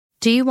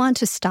Do you want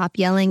to stop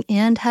yelling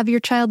and have your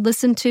child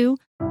listen too?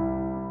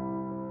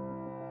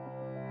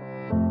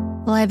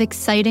 Well, I have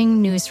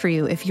exciting news for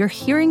you. If you're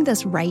hearing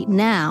this right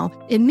now,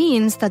 it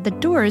means that the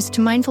doors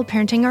to mindful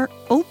parenting are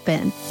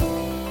open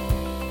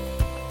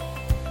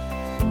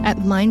at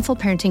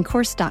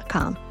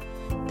mindfulparentingcourse.com.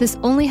 This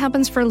only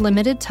happens for a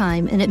limited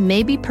time, and it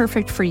may be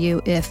perfect for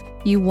you if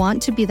you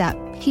want to be that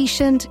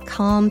patient,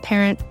 calm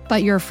parent,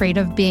 but you're afraid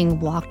of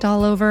being walked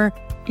all over,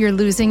 you're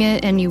losing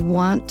it, and you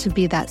want to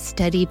be that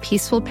steady,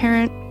 peaceful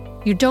parent.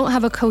 You don't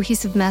have a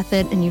cohesive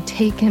method, and you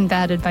take in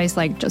bad advice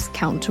like just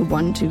count to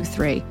 1, 2,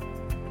 3.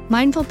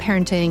 Mindful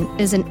parenting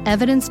is an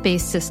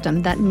evidence-based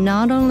system that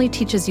not only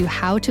teaches you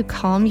how to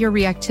calm your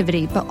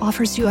reactivity, but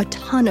offers you a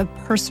ton of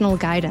personal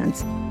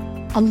guidance.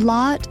 A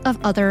lot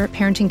of other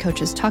parenting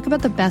coaches talk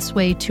about the best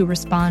way to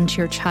respond to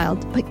your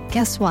child, but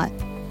guess what?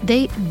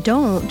 They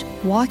don't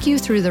walk you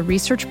through the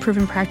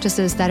research-proven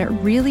practices that it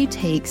really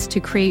takes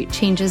to create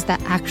changes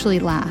that actually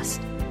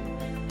last.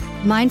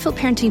 Mindful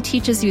parenting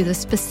teaches you the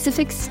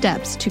specific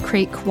steps to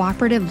create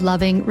cooperative,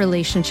 loving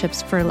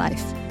relationships for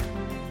life.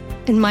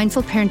 In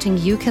mindful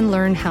parenting, you can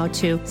learn how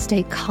to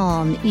stay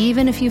calm,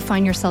 even if you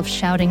find yourself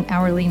shouting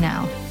hourly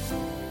now.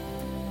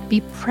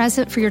 Be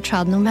present for your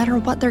child no matter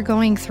what they're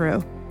going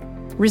through.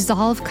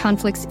 Resolve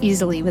conflicts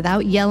easily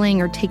without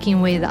yelling or taking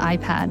away the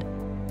iPad.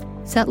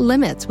 Set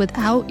limits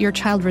without your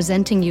child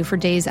resenting you for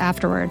days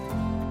afterward.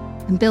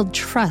 And build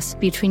trust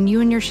between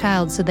you and your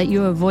child so that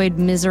you avoid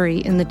misery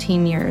in the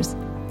teen years.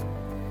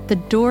 The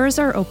doors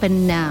are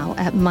open now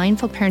at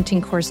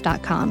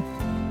mindfulparentingcourse.com.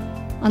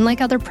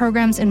 Unlike other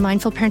programs in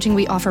Mindful Parenting,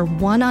 we offer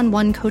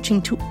one-on-one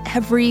coaching to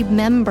every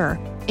member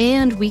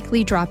and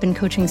weekly drop-in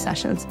coaching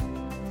sessions.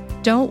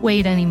 Don't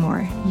wait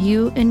anymore.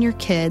 You and your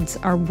kids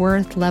are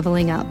worth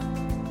leveling up.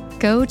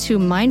 Go to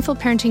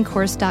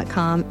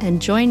mindfulparentingcourse.com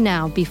and join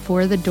now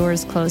before the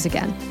doors close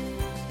again.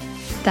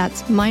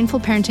 That's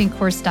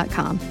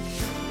mindfulparentingcourse.com.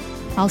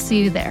 I'll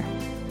see you there.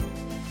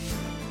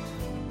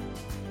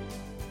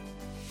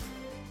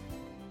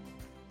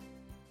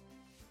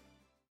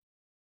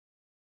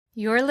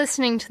 You're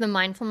listening to the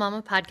Mindful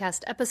Mama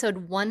Podcast,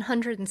 episode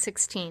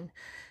 116.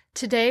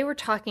 Today we're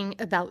talking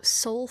about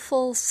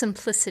soulful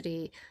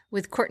simplicity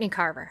with Courtney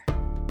Carver.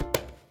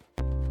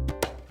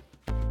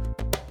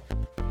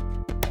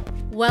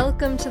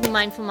 Welcome to the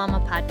Mindful Mama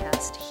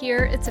Podcast.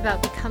 Here it's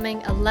about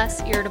becoming a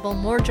less irritable,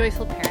 more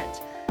joyful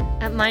parent.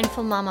 At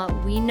Mindful Mama,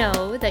 we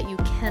know that you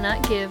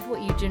cannot give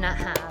what you do not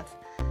have.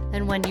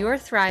 And when you're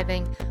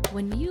thriving,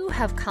 when you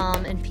have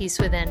calm and peace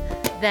within,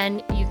 then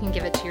you can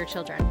give it to your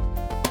children.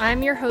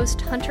 I'm your host,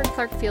 Hunter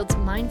Clark-Field's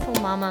Mindful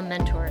Mama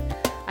mentor.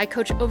 I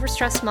coach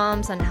overstressed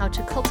moms on how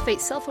to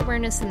cultivate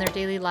self-awareness in their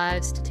daily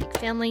lives to take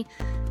family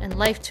and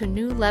life to a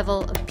new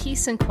level of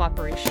peace and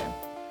cooperation.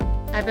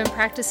 I've been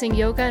practicing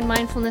yoga and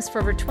mindfulness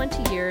for over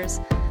 20 years.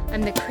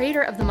 I'm the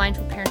creator of the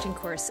Mindful Parenting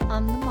course.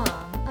 I'm the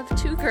mom of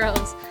 2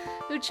 girls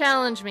who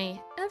challenge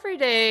me every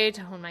day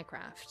to hone my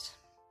craft.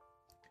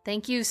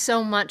 Thank you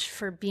so much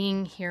for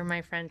being here,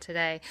 my friend,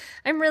 today.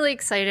 I'm really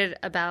excited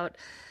about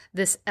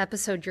this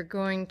episode. You're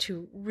going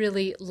to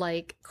really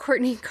like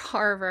Courtney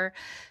Carver.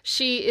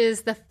 She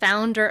is the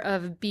founder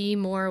of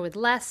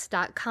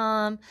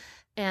BeMoreWithLess.com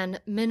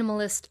and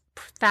Minimalist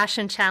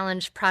Fashion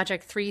Challenge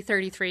Project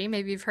 333.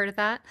 Maybe you've heard of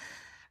that.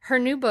 Her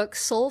new book,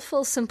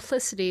 Soulful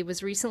Simplicity,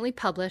 was recently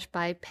published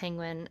by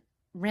Penguin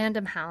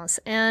Random House,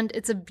 and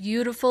it's a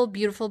beautiful,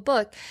 beautiful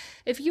book.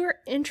 If you're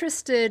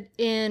interested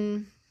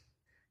in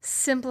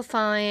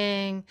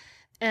simplifying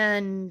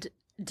and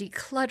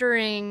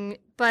decluttering,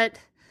 but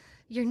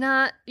you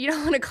don't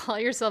want to call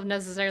yourself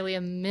necessarily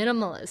a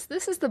minimalist,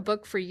 this is the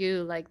book for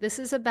you. Like, this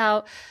is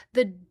about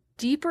the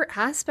deeper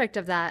aspect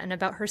of that and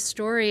about her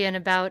story and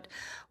about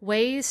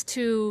ways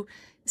to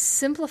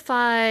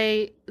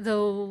simplify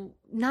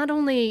not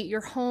only your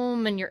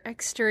home and your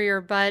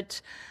exterior,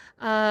 but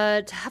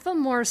to have a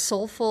more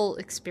soulful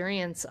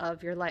experience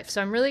of your life.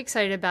 So I'm really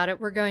excited about it.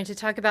 We're going to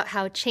talk about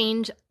how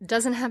change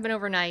doesn't happen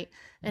overnight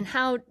and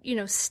how,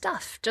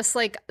 stuff, just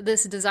like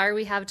this desire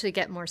we have to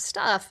get more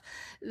stuff,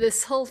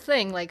 this whole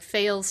thing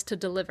fails to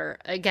deliver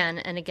again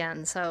and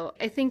again. So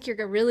I think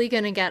you're really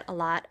going to get a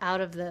lot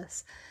out of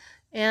this.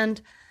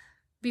 And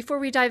before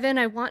we dive in,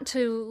 I want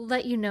to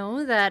let you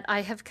know that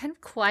I have kind of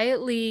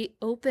quietly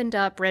opened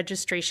up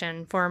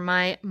registration for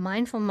my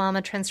Mindful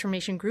Mama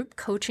Transformation Group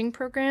coaching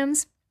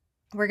programs.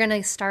 We're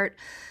going to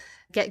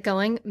get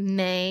going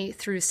May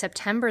through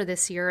September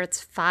this year.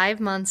 It's 5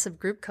 months of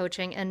group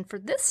coaching. And for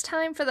this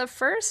time, for the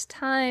first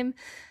time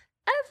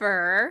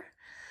ever,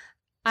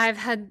 I've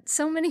had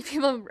so many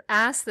people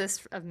ask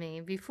this of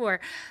me before,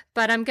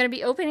 but I'm going to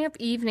be opening up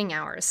evening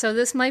hours. So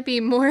this might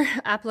be more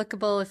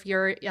applicable if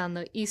you're on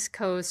the East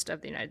Coast of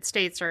the United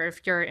States or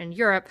if you're in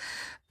Europe,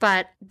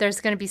 but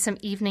there's going to be some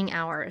evening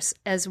hours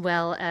as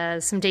well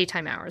as some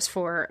daytime hours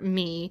for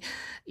me,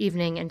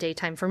 evening and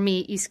daytime for me,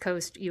 East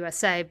Coast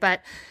USA.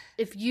 But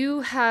If you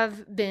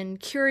have been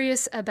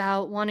curious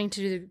about wanting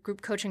to do the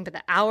group coaching, but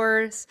the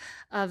hours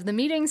of the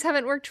meetings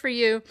haven't worked for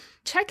you,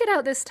 check it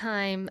out this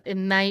time. It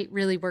might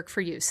really work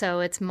for you. So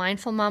it's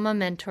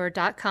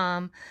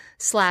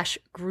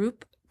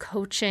mindfulmamamentor.com/group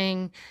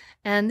coaching.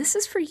 And this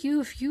is for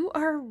you if you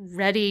are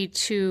ready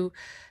to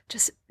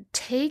just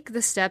take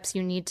the steps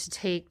you need to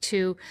take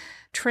to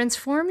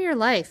transform your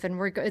life. And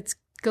it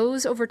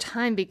goes over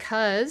time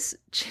because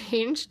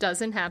change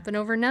doesn't happen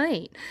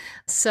overnight.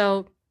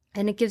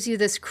 And it gives you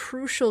this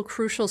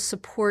crucial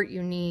support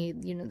you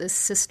need, this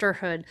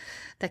sisterhood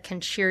that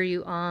can cheer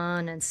you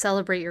on and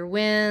celebrate your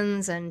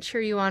wins and cheer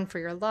you on for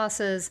your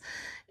losses.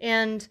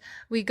 And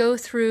we go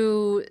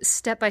through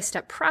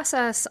step-by-step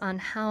process on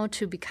how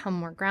to become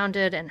more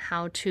grounded and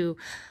how to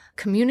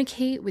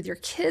communicate with your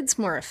kids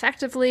more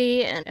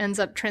effectively, and ends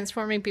up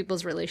transforming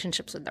people's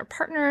relationships with their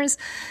partners.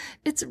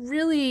 It's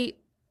really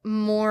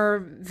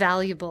more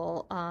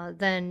valuable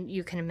than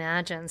you can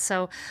imagine.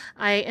 So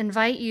I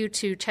invite you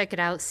to check it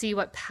out, see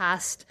what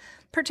past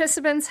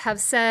participants have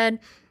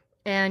said,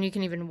 and you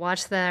can even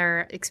watch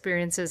their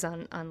experiences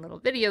on little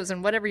videos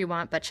and whatever you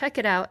want, but check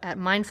it out at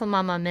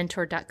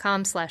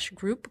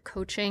mindfulmamamentor.com/group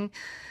coaching.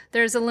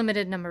 There's a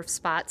limited number of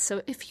spots.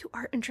 So if you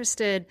are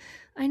interested,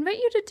 I invite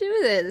you to do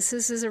this.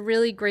 This is a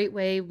really great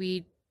way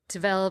we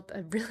develop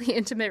a really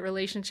intimate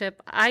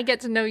relationship. I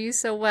get to know you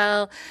so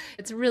well.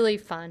 It's really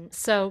fun.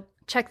 So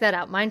check that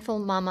out,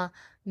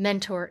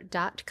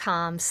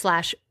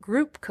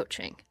 mindfulmamamentor.com/group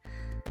coaching.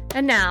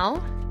 And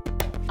now,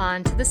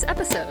 on to this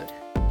episode.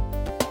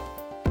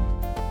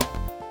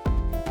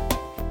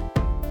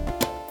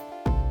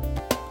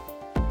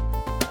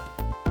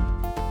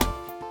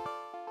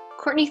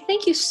 Courtney,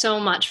 thank you so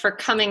much for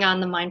coming on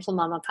the Mindful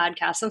Mama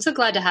podcast. I'm so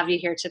glad to have you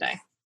here today.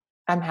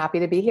 I'm happy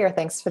to be here.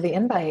 Thanks for the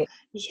invite.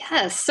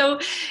 Yes. So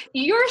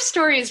your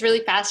story is really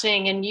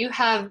fascinating and you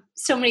have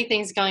so many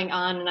things going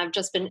on. And I've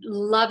just been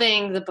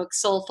loving the book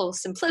Soulful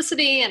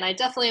Simplicity. And I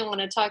definitely want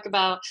to talk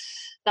about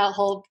that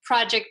whole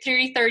Project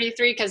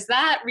 333 because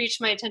that reached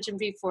my attention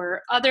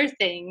before other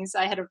things.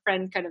 I had a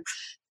friend kind of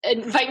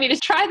invite me to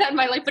try that in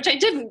my life, which I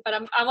didn't, but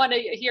I want to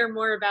hear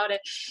more about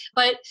it.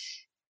 But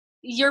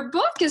your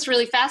book is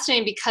really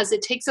fascinating because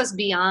it takes us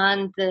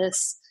beyond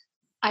this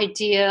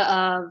idea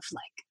of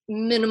like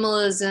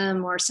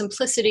minimalism or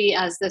simplicity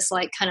as this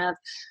like kind of,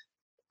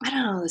 I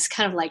don't know, this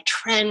kind of like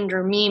trend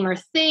or meme or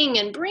thing,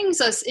 and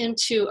brings us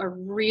into a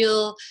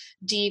real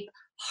deep,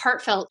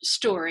 heartfelt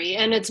story.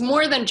 And it's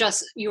more than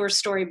just your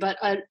story, but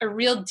a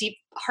real deep,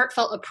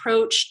 heartfelt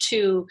approach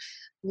to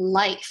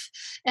life.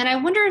 And I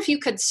wonder if you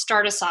could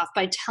start us off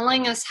by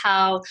telling us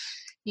how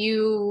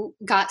you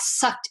got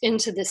sucked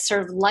into this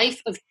sort of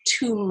life of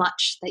too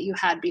much that you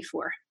had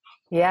before.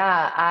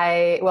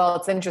 Yeah, well,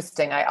 it's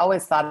interesting. I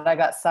always thought I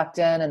got sucked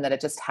in and that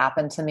it just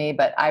happened to me,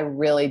 but I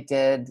really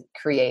did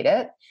create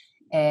it.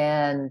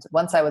 And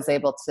once I was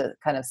able to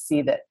kind of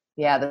see that,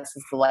 yeah, this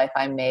is the life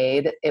I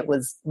made, it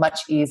was much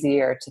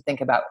easier to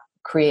think about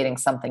creating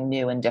something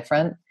new and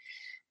different.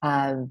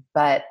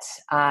 But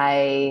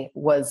I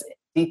was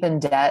deep in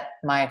debt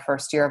my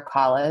first year of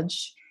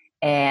college.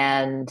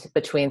 And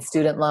between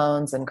student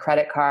loans and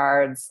credit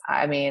cards,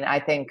 I mean, I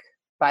think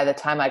by the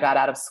time I got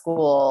out of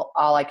school,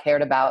 all I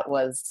cared about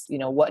was,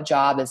 what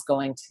job is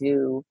going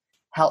to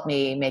help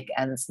me make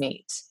ends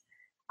meet.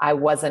 I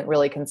wasn't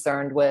really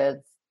concerned with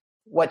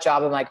what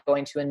job am I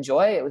going to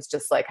enjoy. It was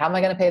just like, how am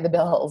I going to pay the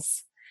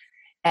bills?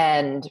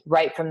 And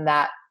right from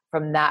that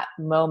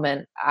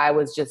moment, I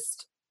was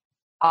just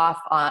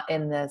off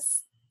in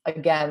this,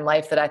 again,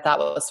 life that I thought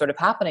was sort of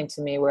happening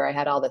to me, where I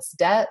had all this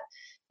debt.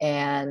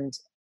 And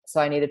so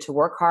I needed to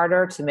work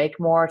harder to make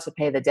more to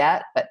pay the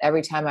debt. But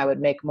every time I would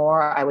make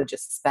more, I would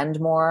just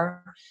spend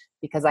more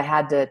because I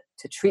had to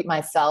treat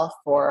myself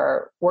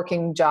for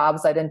working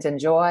jobs I didn't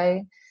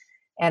enjoy.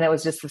 And it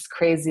was just this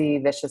crazy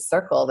vicious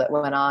circle that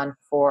went on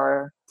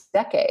for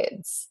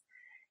decades.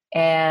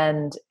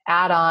 And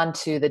add on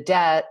to the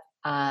debt,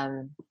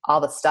 all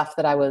the stuff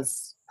that I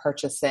was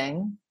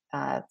purchasing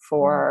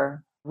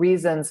for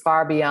reasons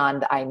far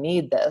beyond I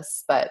need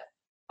this, but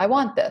I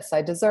want this,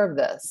 I deserve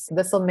this.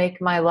 This will make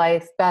my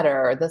life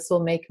better. This will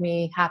make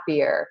me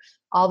happier.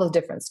 All the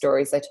different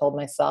stories I told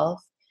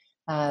myself.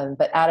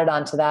 But added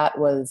on to that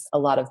was a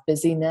lot of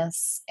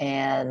busyness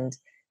and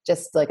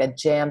just like a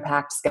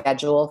jam-packed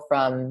schedule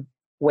from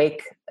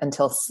wake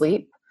until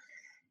sleep.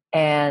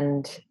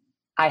 And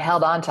I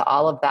held on to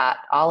all of that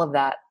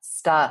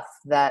stuff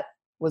that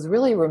was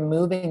really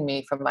removing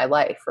me from my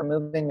life,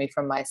 removing me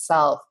from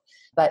myself.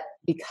 But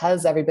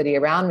because everybody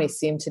around me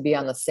seemed to be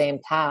on the same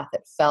path,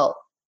 it felt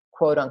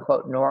quote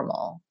unquote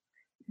normal.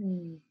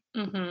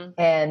 Mm-hmm.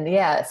 And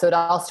yeah, so it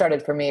all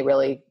started for me,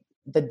 really,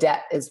 the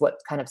debt is what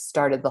kind of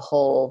started the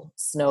whole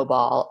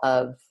snowball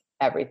of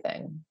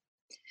everything.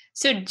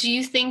 So do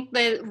you think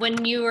that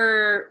when you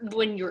were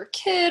a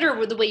kid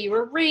or the way you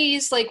were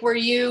raised, like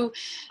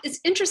it's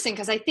interesting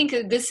because I think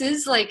this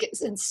is like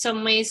in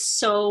some ways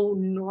so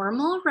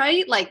normal,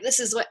 right? Like this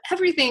is what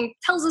everything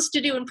tells us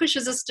to do and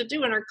pushes us to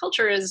do in our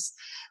culture is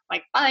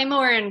like buy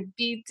more and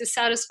be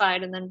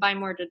dissatisfied and then buy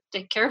more to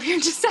take care of your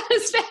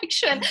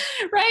dissatisfaction,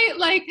 right?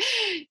 Like,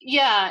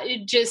 yeah,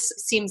 it just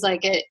seems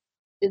like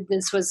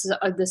this was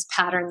this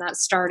pattern that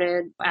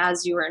started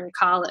as you were in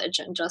college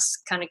and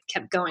just kind of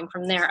kept going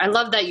from there. I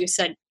love that you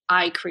said,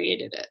 I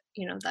created it,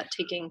 that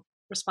taking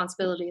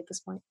responsibility at this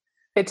point.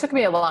 It took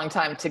me a long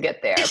time to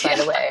get there, by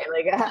the way.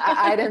 Like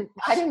I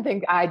didn't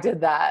think I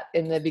did that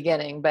in the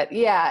beginning, but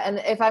yeah. And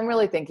if I'm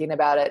really thinking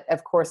about it,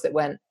 of course it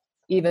went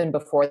even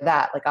before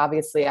that. Like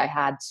obviously I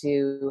had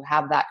to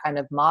have that kind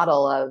of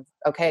model of,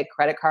 okay,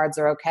 credit cards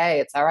are okay.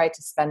 It's all right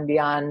to spend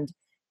beyond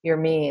your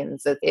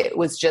means. It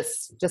was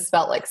just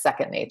felt like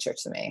second nature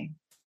to me.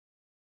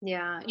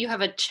 Yeah. You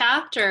have a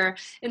chapter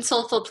in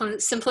Soulful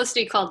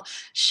Simplicity called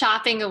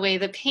Shopping Away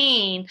the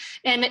Pain.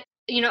 And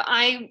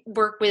I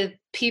work with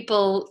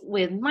people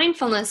with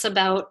mindfulness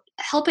about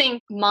helping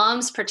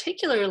moms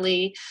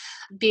particularly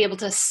be able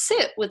to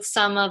sit with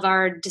some of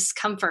our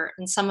discomfort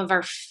and some of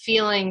our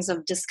feelings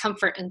of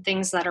discomfort and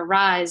things that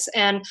arise.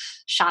 And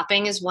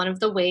shopping is one of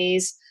the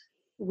ways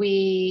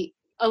we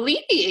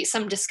alleviate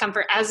some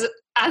discomfort. As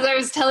I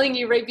was telling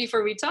you right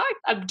before we talked,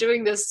 I'm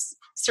doing this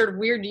sort of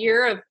weird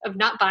year of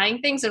not buying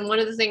things. And one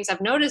of the things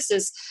I've noticed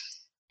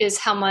is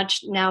how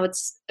much now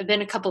it's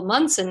been a couple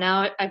months, and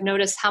now I've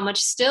noticed how much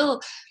still,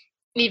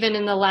 even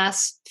in the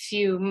last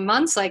few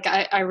months, like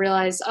I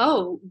realized,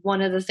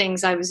 one of the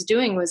things I was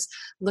doing was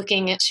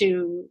looking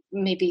to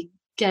maybe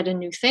get a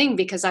new thing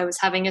because I was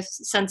having a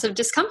sense of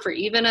discomfort,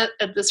 even at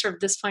this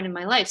point in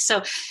my life.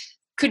 So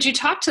could you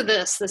talk to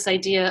this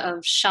idea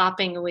of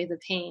shopping away the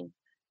pain?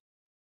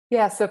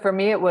 Yeah. So for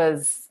me, it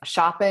was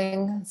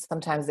shopping.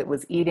 Sometimes it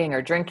was eating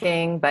or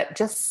drinking, but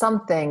just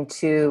something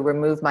to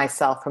remove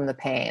myself from the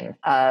pain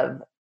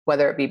of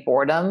whether it be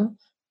boredom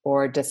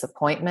or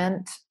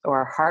disappointment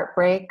or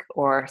heartbreak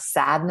or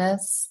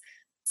sadness,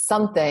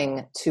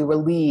 something to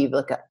relieve,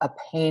 like a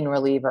pain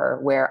reliever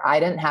where I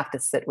didn't have to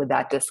sit with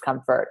that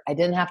discomfort. I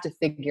didn't have to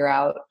figure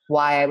out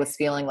why I was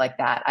feeling like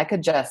that. I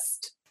could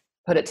just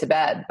put it to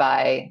bed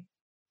by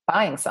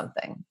buying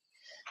something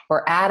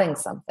or adding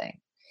something.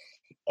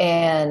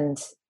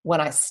 And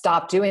when I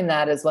stopped doing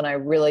that is when I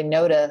really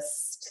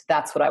noticed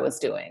that's what I was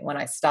doing. When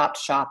I stopped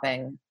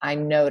shopping, I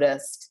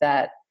noticed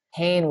that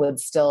pain would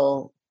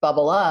still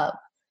bubble up,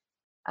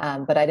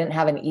 but I didn't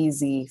have an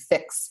easy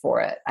fix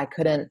for it. I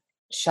couldn't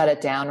shut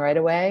it down right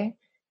away.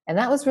 And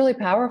that was really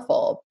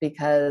powerful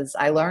because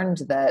I learned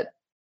that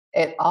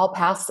it all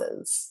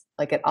passes.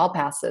 Like it all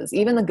passes,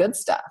 even the good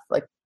stuff.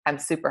 Like I'm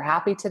super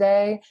happy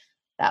today.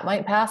 That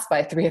might pass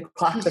by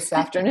 3:00 this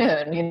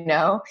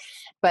afternoon,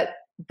 But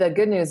the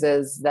good news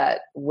is that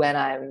when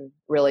I'm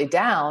really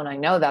down, I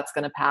know that's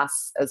going to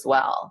pass as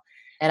well.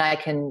 And I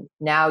can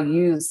now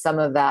use some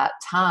of that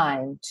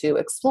time to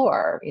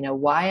explore,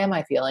 why am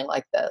I feeling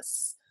like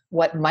this?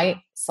 What might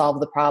solve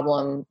the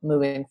problem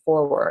moving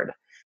forward?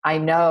 I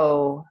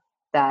know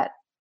that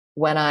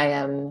when I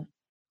am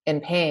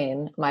in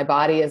pain, my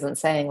body isn't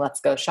saying, let's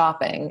go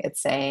shopping. It's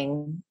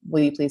saying,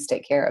 will you please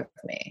take care of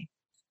me?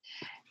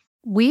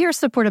 We are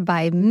supported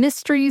by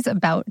Mysteries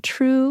About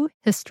True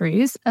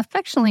Histories,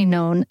 affectionately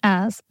known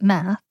as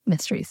Math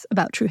Mysteries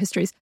About True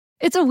Histories.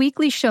 It's a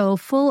weekly show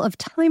full of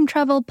time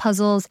travel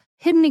puzzles,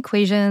 hidden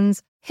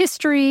equations,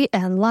 history,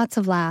 and lots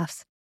of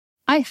laughs.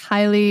 I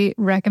highly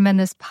recommend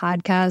this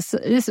podcast.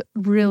 It's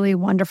really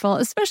wonderful,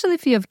 especially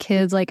if you have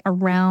kids like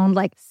around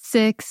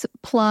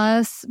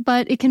 6+,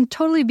 but it can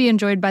totally be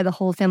enjoyed by the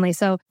whole family.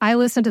 So I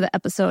listened to the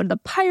episode, The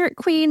Pirate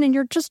Queen, and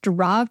you're just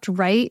dropped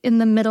right in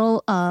the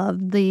middle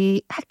of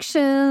the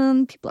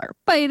action. People are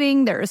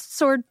fighting, there's a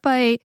sword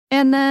fight.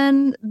 And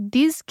then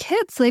these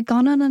kids, they've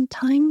gone on a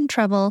time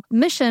travel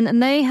mission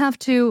and they have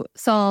to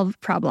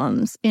solve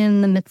problems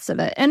in the midst of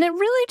it. And it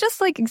really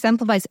just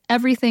exemplifies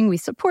everything we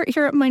support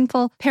here at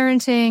Mindful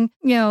Parenting.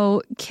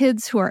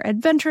 Kids who are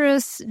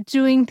adventurous,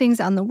 doing things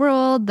out in the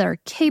world, they're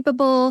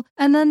capable.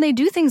 And then they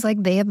do things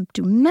like they have to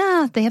do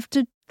math, they have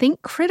to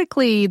think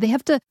critically, they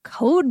have to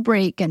code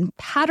break and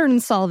pattern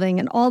solving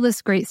and all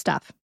this great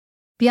stuff.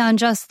 Beyond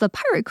just the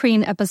Pirate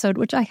Queen episode,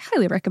 which I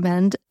highly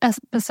recommend,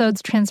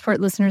 episodes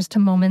transport listeners to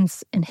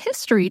moments in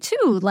history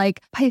too,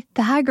 like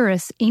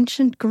Pythagoras,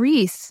 ancient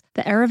Greece,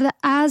 the era of the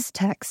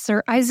Aztecs,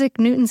 or Isaac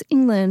Newton's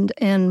England,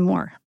 and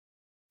more.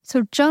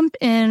 So jump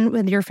in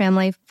with your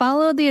family,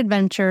 follow the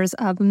adventures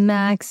of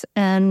Max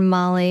and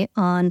Molly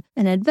on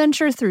an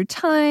adventure through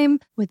time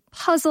with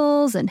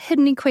puzzles and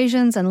hidden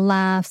equations and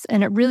laughs,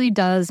 and it really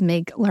does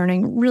make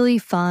learning really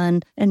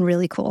fun and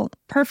really cool.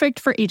 Perfect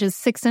for ages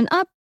 6 and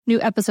up. New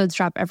episodes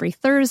drop every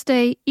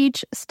Thursday,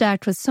 each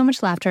stacked with so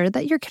much laughter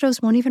that your kiddos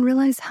won't even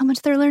realize how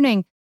much they're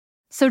learning.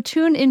 So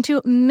tune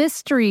into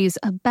Mysteries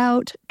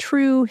About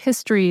True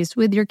Histories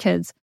with your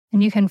kids,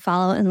 and you can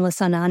follow and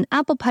listen on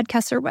Apple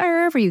Podcasts or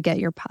wherever you get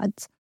your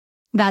pods.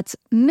 That's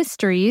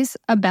Mysteries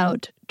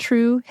About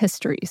True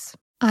Histories.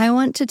 I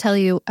want to tell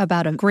you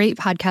about a great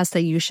podcast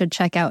that you should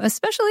check out,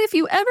 especially if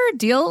you ever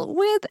deal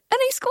with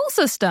any school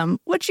system,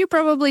 which you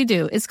probably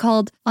do. It's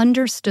called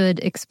Understood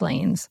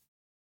Explains.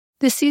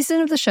 This season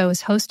of the show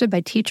is hosted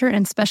by teacher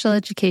and special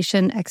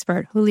education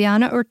expert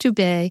Juliana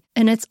Urtubey,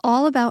 and it's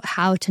all about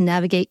how to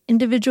navigate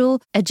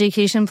individual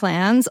education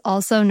plans,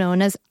 also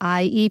known as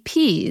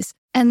IEPs.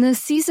 And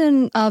this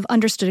season of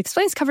Understood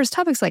Explains covers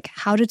topics like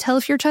how to tell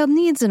if your child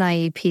needs an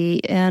IEP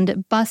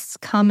and busts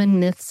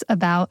common myths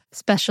about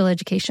special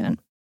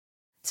education.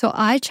 So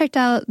I checked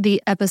out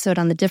the episode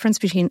on the difference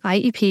between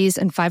IEPs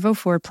and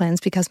 504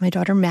 plans because my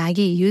daughter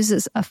Maggie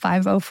uses a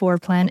 504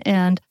 plan,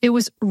 and it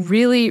was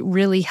really,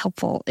 really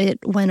helpful. It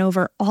went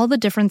over all the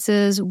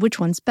differences, which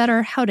one's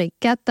better, how to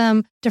get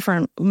them,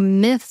 different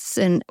myths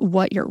and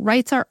what your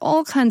rights are,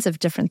 all kinds of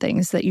different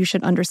things that you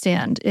should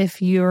understand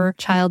if your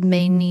child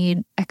may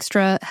need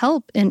extra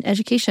help in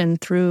education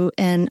through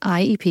an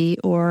IEP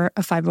or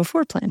a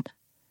 504 plan.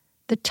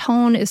 The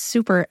tone is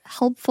super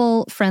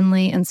helpful,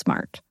 friendly, and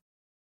smart.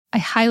 I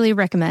highly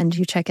recommend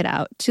you check it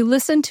out. To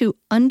listen to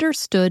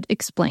Understood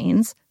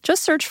Explains,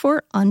 just search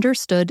for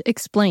Understood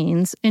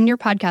Explains in your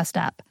podcast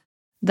app.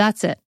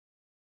 That's it.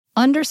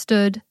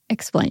 Understood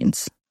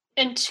Explains.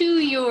 And to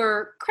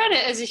your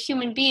credit as a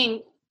human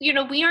being,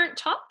 we aren't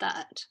taught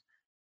that.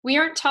 We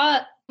are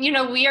taught,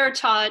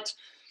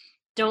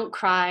 don't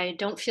cry,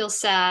 don't feel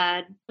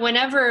sad.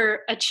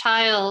 Whenever a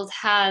child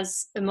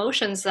has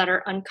emotions that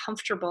are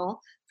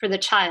uncomfortable for the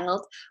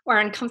child or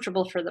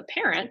uncomfortable for the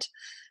parent,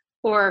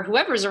 or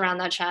whoever's around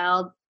that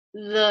child,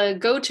 the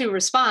go-to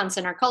response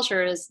in our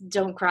culture is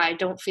don't cry,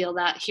 don't feel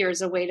that.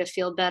 Here's a way to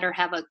feel better,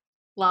 have a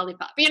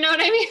lollipop. You know what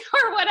I mean?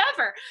 Or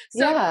whatever.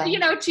 So,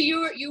 to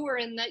you were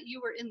in that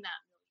milieu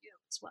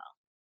as well.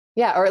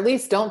 Yeah. Or at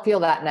least don't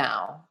feel that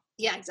now.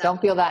 Yeah, exactly.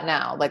 Don't feel that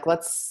now. Like,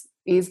 let's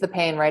ease the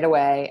pain right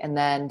away and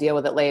then deal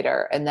with it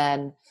later. And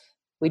then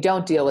we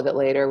don't deal with it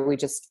later. We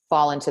just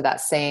fall into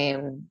that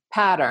same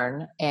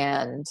pattern,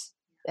 and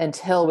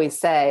until we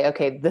say,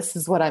 okay, this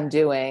is what I'm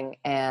doing.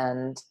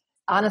 And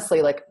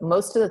honestly, like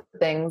most of the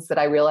things that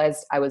I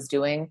realized I was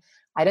doing,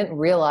 I didn't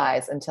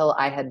realize until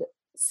I had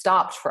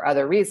stopped for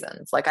other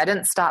reasons. Like I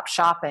didn't stop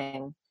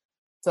shopping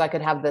so I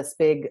could have this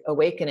big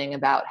awakening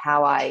about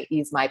how I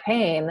ease my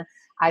pain.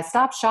 I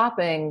stopped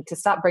shopping to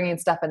stop bringing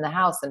stuff in the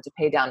house and to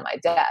pay down my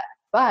debt.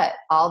 But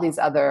all these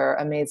other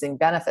amazing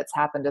benefits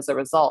happened as a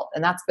result.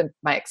 And that's been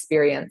my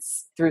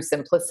experience through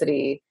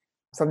simplicity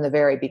from the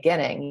very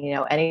beginning.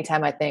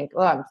 Anytime I think,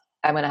 I'm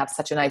going to have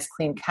such a nice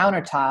clean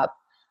countertop,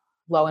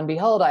 lo and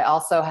behold, I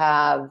also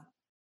have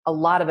a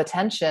lot of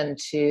attention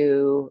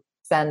to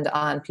spend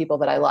on people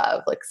that I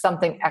love. Like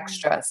something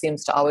extra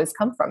seems to always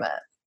come from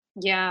it.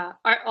 Yeah.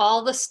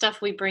 All the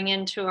stuff we bring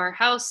into our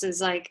house is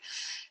like,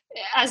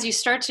 as you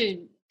start to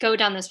go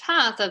down this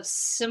path of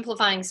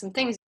simplifying some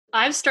things,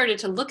 I've started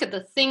to look at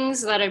the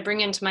things that I bring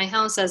into my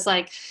house as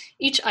like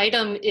each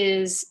item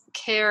is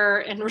care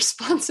and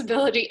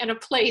responsibility and a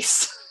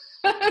place.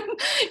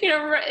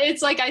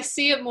 It's like I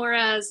see it more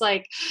as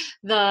like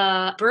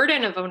the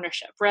burden of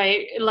ownership,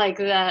 right? Like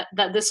that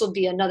this will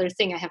be another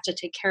thing I have to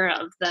take care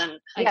of. Then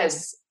I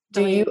guess.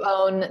 Do you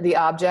own the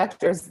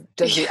object, or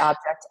does the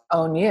object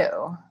own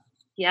you?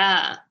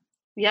 Yeah.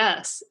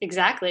 Yes,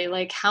 exactly.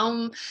 Like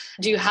how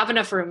do you have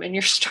enough room in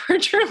your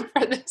storage room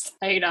for this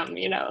item?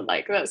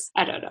 Like this,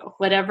 I don't know,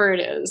 whatever it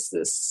is,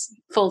 this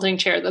folding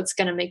chair that's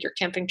going to make your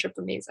camping trip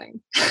amazing.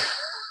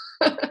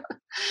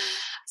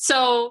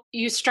 So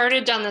you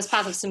started down this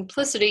path of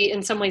simplicity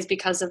in some ways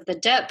because of the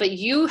debt, but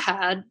you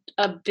had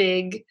a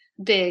big,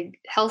 big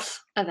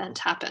health event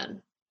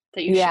happen.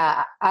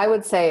 I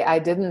would say I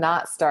did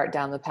not start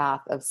down the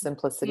path of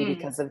simplicity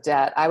because of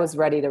debt. I was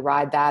ready to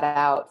ride that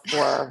out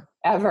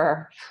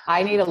forever.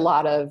 I need a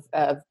lot of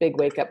big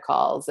wake-up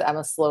calls. I'm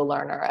a slow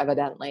learner,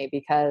 evidently,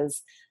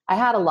 because I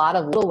had a lot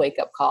of little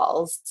wake-up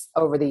calls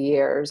over the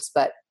years,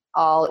 but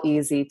all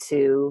easy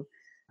to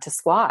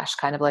squash,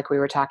 kind of like we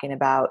were talking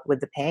about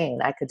with the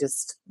pain. I could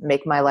just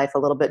make my life a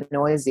little bit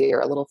noisier,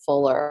 a little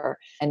fuller,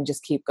 and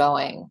just keep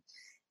going.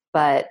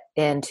 But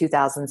in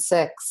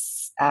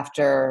 2006,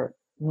 after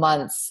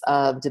months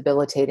of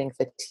debilitating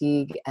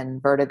fatigue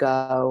and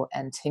vertigo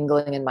and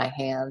tingling in my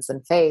hands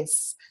and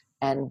face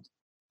and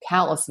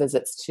countless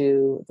visits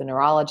to the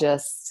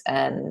neurologist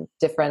and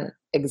different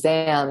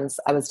exams,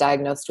 I was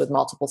diagnosed with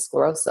multiple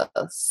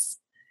sclerosis.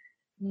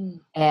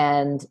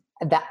 And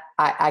that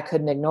I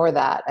couldn't ignore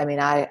that. I mean,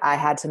 I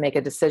had to make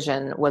a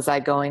decision. Was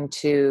I going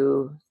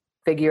to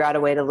figure out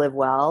a way to live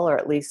well, or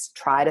at least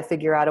try to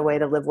figure out a way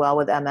to live well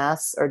with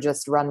MS, or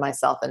just run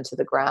myself into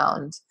the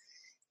ground?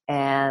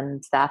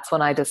 And that's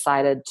when I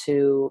decided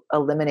to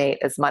eliminate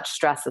as much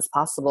stress as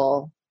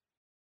possible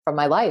from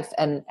my life.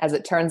 And as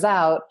it turns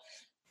out,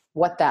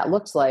 what that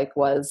looked like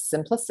was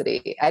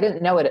simplicity. I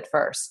didn't know it at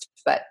first,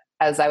 but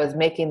as I was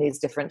making these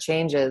different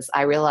changes,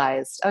 I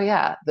realized, oh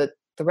yeah, the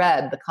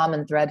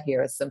common thread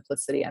here is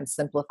simplicity. I'm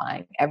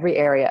simplifying every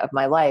area of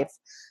my life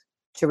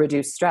to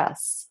reduce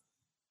stress.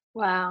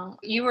 Wow.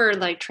 You were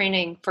like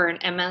training for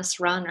an MS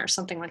run or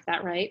something like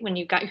that, right? When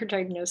you got your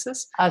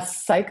diagnosis?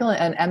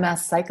 An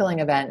MS cycling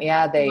event.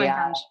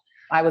 Yeah.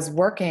 I was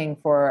working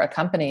for a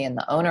company and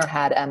the owner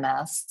had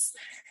MS,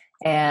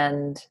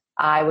 and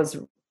I was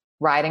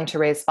riding to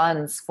raise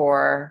funds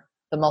for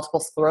the Multiple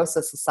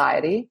Sclerosis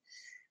Society.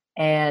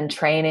 and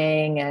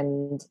training.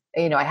 And,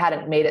 I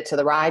hadn't made it to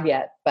the ride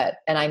yet,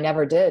 and I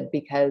never did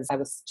because I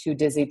was too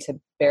dizzy to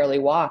barely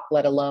walk,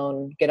 let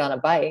alone get on a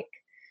bike.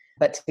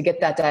 But to get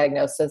that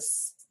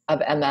diagnosis of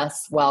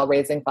MS while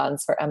raising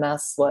funds for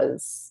MS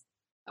was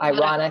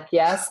ironic,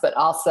 yes, but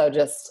also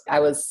just, I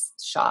was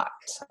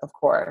shocked, of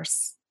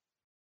course.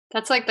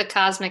 That's like the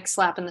cosmic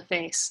slap in the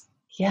face.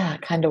 Yeah,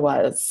 it kind of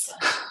was.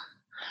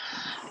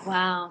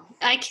 Wow.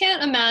 I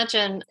can't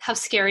imagine how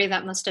scary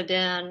that must have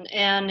been.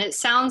 And it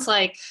sounds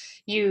like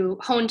you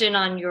honed in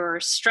on your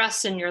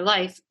stress in your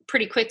life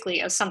pretty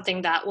quickly as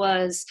something that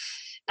was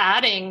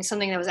adding to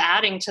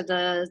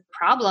the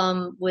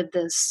problem with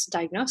this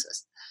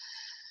diagnosis.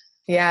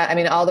 Yeah, I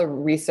mean, all the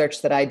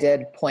research that I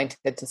did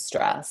pointed to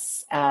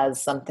stress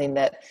as something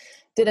that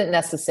didn't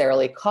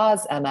necessarily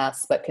cause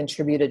MS, but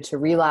contributed to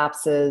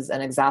relapses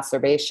and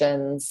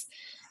exacerbations.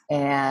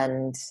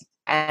 And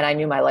I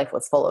knew my life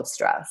was full of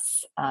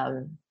stress.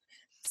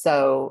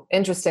 So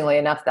interestingly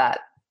enough,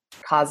 that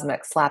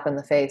cosmic slap in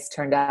the face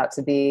turned out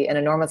to be an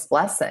enormous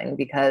blessing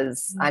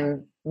because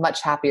I'm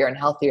much happier and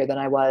healthier than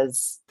I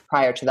was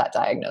prior to that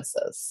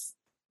diagnosis.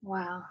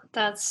 Wow,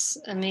 that's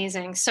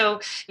amazing.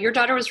 So your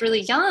daughter was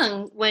really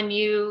young when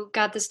you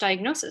got this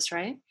diagnosis,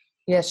 right?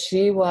 Yes,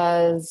 she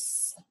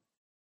was,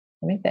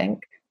 let me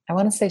think. I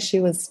want to say she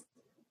was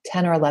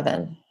 10 or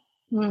 11.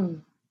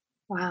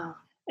 Wow.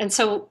 And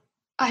so,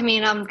 I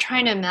mean, I'm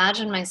trying to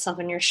imagine myself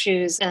in your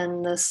shoes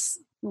and this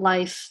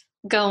life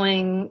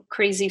going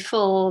crazy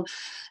full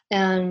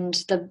and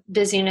the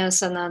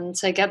busyness, and then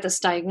to get this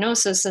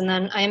diagnosis. And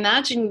then I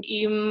imagine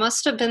you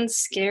must have been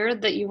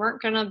scared that you weren't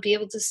going to be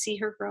able to see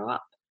her grow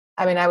up.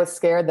 I mean, I was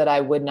scared that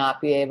I would not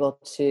be able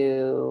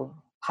to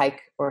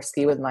hike or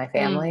ski with my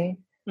family.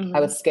 Mm-hmm. I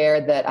was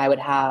scared that I would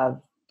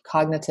have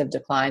cognitive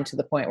decline to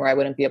the point where I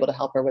wouldn't be able to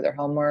help her with her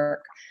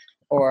homework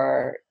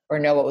or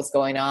know what was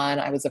going on.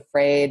 I was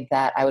afraid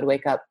that I would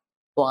wake up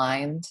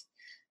blind.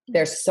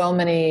 There's so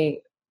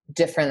many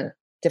different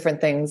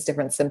things,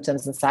 different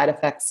symptoms and side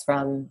effects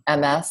from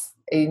MS.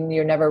 And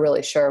you're never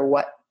really sure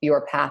what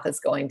your path is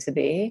going to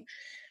be.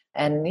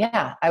 And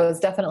yeah, I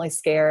was definitely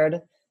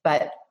scared,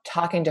 but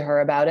talking to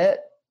her about it,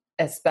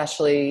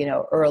 especially,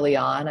 early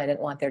on, I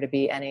didn't want there to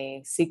be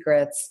any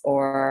secrets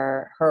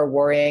or her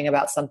worrying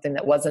about something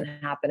that wasn't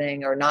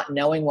happening or not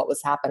knowing what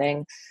was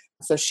happening.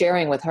 So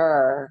sharing with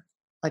her,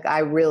 like, I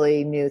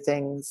really knew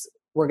things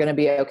were going to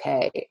be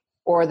okay,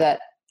 or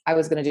that I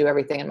was going to do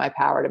everything in my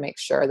power to make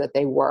sure that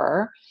they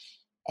were.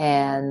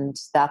 And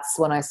that's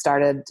when I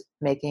started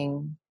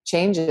making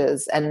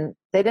changes, and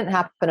they didn't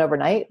happen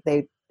overnight.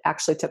 They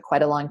actually took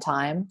quite a long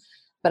time.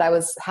 But I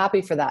was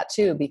happy for that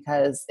too,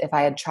 because if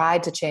I had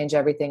tried to change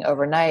everything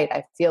overnight,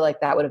 I feel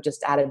like that would have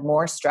just added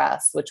more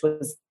stress, which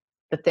was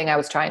the thing I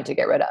was trying to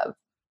get rid of.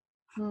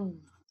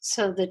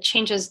 So the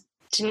changes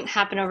didn't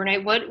happen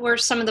overnight. What were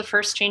some of the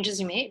first changes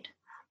you made?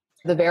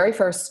 The very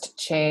first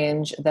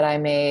change that I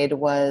made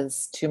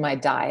was to my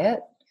diet.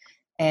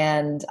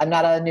 And I'm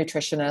not a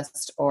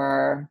nutritionist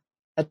or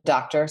a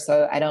doctor,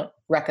 so I don't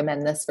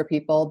recommend this for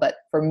people. But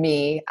for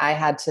me, I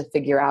had to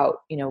figure out,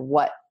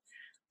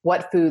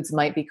 what foods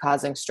might be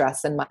causing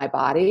stress in my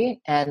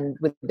body. And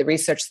with the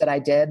research that I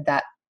did,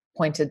 that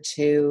pointed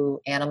to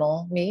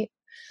animal meat.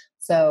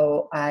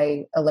 So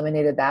I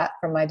eliminated that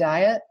from my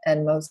diet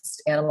and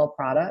most animal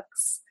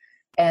products.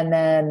 And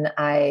then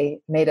I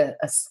made a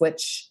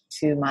switch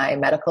to my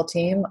medical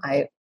team.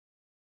 I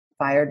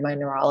fired my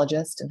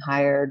neurologist and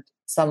hired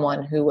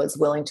someone who was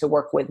willing to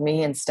work with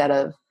me instead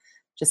of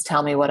just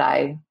tell me what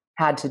I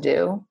had to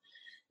do.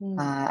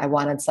 I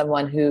wanted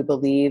someone who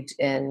believed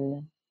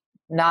in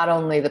not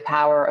only the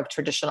power of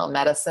traditional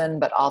medicine,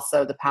 but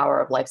also the power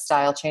of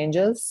lifestyle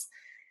changes.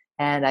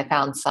 And I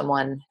found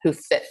someone who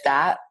fit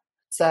that.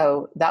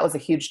 So that was a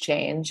huge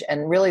change.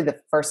 And really the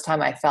first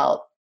time I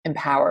felt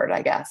empowered,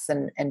 I guess,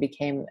 and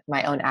became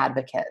my own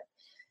advocate.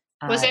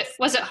 Was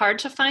it hard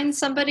to find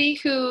somebody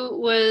who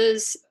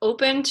was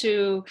open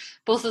to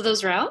both of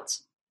those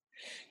routes?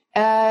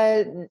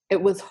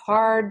 It was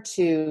hard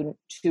to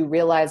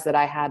realize that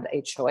I had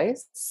a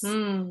choice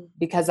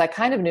because I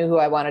kind of knew who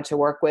I wanted to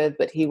work with,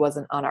 but he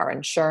wasn't on our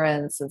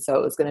insurance. And so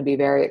it was going to be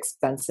very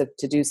expensive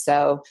to do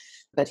so.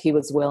 But he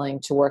was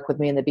willing to work with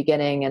me in the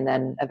beginning and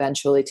then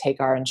eventually take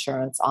our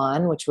insurance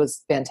on, which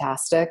was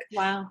fantastic.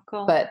 Wow,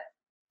 cool. But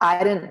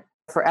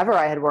forever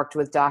I had worked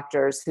with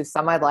doctors who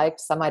some I liked,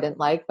 some I didn't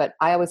like, but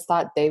I always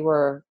thought they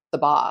were the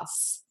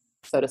boss,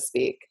 so to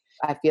speak.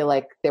 I feel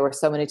like there were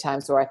so many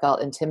times where I felt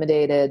too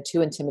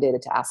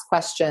intimidated to ask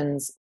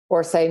questions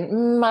or say,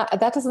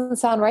 that doesn't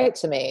sound right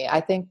to me.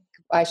 I think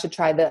I should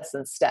try this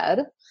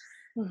instead.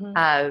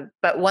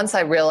 But once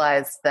I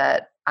realized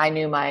that I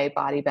knew my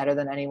body better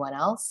than anyone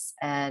else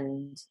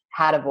and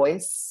had a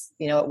voice,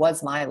 it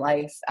was my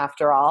life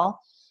after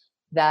all,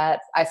 that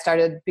I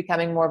started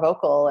becoming more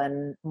vocal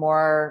and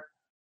more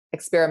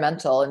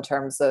experimental in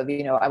terms of,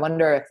 I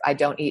wonder if I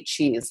don't eat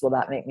cheese, will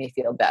that make me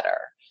feel better?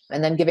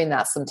 And then giving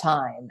that some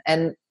time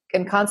and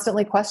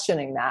constantly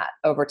questioning that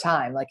over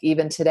time. Like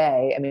even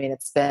today, I mean,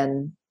 it's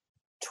been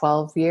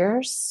about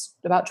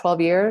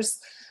 12 years.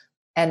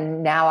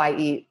 And now I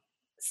eat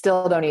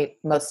still don't eat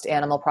most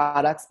animal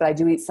products, but I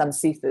do eat some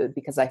seafood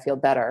because I feel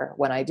better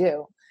when I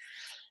do.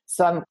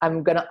 So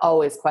I'm going to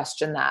always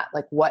question that,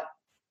 like what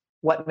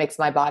makes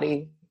my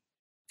body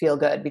feel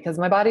good, because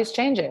my body's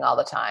changing all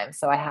the time.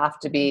 So I have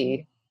to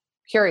be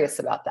curious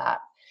about that.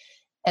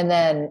 And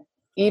then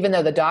even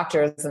though the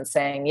doctor isn't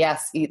saying,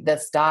 yes, eat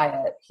this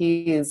diet,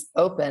 he's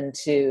open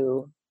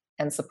to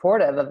and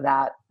supportive of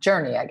that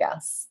journey, I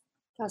guess.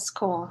 That's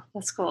cool.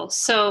 That's cool.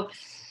 So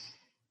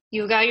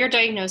you got your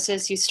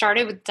diagnosis, you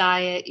started with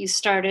diet, you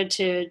started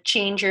to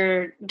change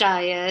your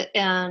diet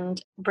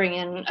and bring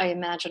in, I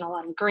imagine, a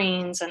lot of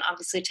greens and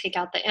obviously take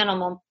out the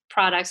animal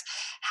products.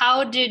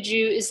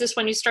 Is this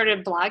when you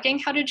started blogging?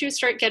 How did you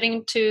start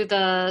getting to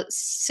the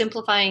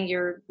simplifying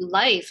your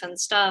life and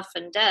stuff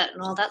and debt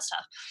and all that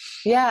stuff?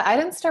 Yeah, I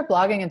didn't start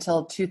blogging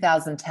until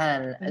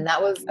 2010. And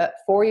that was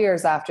 4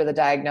 years after the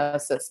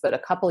diagnosis, but a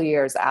couple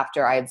years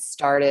after I had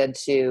started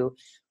to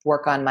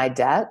work on my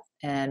debt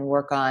and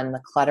work on the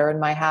clutter in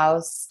my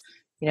house,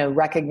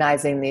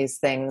 recognizing these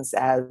things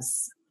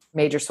as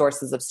major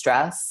sources of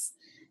stress.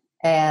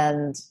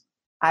 And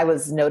I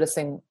was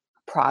noticing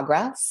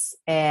progress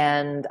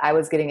and I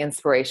was getting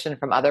inspiration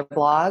from other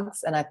blogs.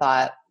 And I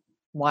thought,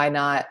 why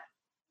not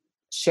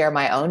share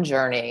my own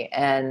journey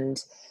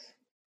and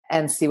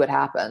see what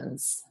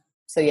happens?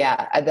 So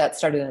yeah, that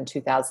started in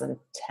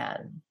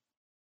 2010.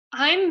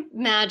 I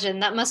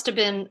imagine that must have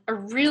been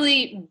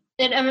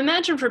and I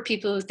imagine for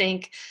people who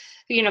think,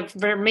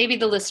 for maybe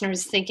the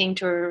listeners thinking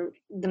to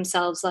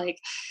themselves, like,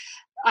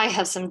 I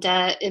have some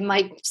debt. It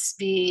might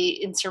be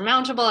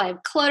insurmountable. I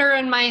have clutter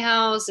in my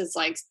house. It's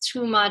like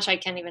too much. I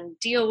can't even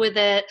deal with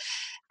it.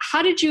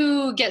 How did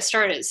you get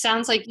started? It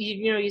sounds like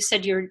you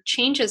said your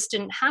changes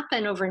didn't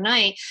happen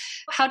overnight.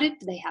 How did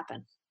they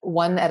happen?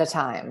 One at a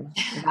time.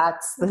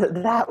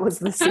 That was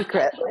the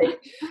secret.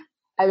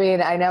 I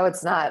mean, I know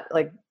it's not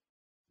like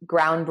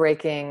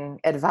groundbreaking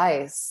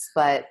advice,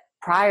 but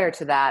prior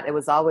to that, it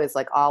was always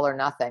like all or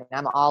nothing.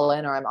 I'm all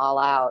in or I'm all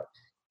out.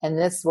 And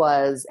this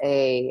was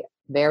a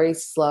very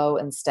slow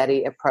and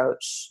steady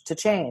approach to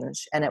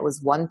change. And it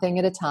was one thing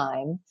at a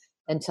time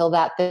until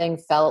that thing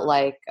felt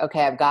like,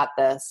 okay, I've got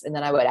this. And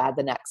then I would add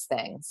the next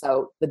thing.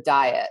 So the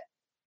diet.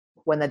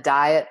 When the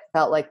diet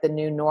felt like the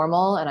new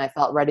normal and I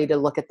felt ready to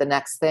look at the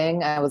next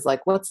thing, I was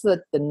like, what's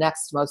the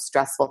next most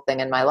stressful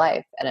thing in my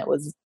life? And it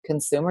was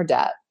consumer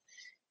debt.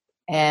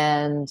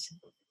 And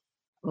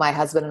my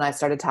husband and I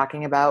started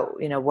talking about,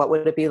 what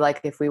would it be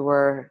like if we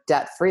were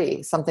debt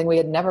free, something we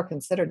had never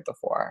considered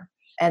before.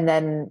 And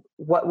then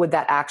what would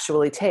that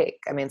actually take?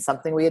 I mean,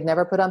 something we had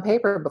never put on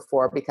paper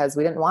before because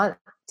we didn't want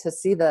to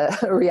see the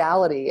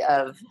reality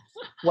of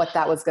what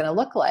that was going to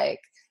look like.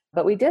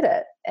 But we did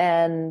it.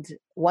 And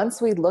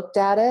once we looked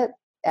at it,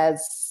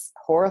 as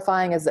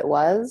horrifying as it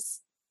was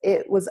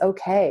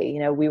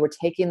okay. We were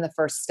taking the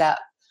first step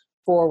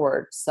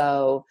forward.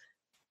 So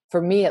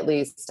for me, at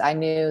least, I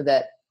knew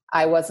that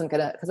I wasn't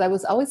going to, because I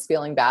was always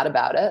feeling bad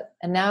about it.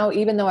 And now,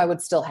 even though I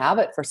would still have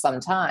it for some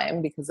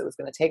time because it was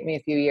going to take me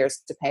a few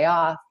years to pay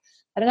off,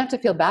 I didn't have to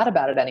feel bad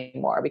about it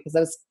anymore because I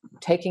was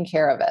taking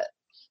care of it.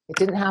 It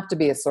didn't have to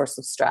be a source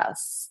of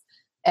stress.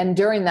 And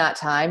during that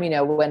time,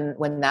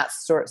 when that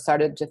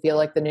started to feel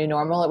like the new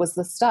normal, it was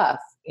the stuff,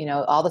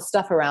 all the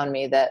stuff around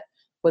me that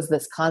was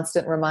this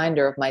constant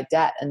reminder of my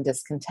debt and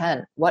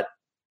discontent. What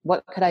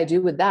could I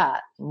do with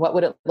that? What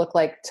would it look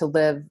like to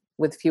live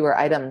with fewer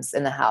items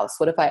in the house?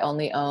 What if I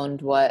only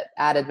owned what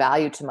added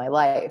value to my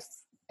life?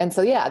 And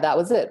so, yeah, that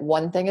was it.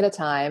 One thing at a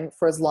time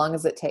for as long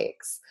as it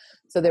takes.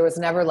 So there was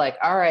never like,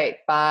 all right,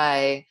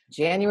 by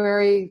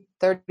January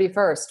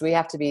 31st, we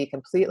have to be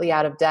completely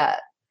out of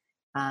debt,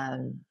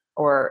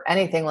 or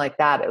anything like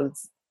that. It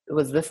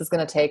was this is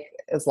going to take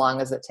as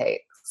long as it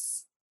takes.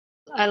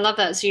 I love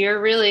that. So you're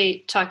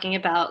really talking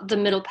about the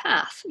middle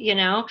path,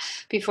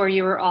 before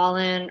you were all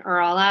in or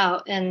all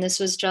out. And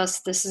this is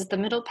the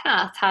middle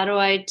path. How do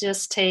I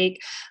just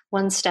take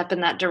one step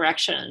in that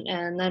direction?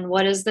 And then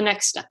what is the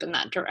next step in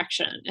that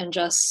direction? And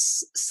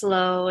just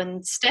slow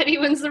and steady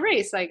wins the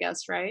race, I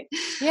guess, right?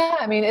 Yeah,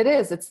 I mean, it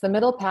is. It's the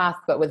middle path,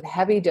 but with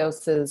heavy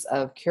doses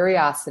of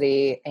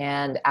curiosity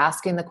and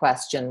asking the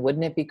question,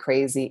 wouldn't it be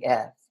crazy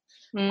if?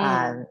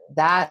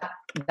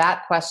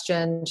 That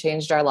question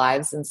changed our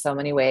lives in so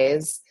many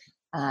ways.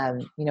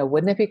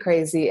 Wouldn't it be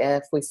crazy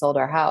if we sold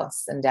our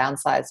house and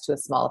downsized to a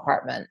small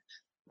apartment?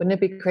 Wouldn't it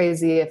be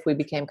crazy if we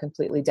became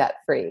completely debt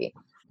free?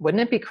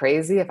 Wouldn't it be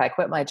crazy if I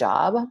quit my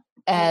job?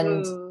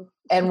 And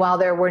while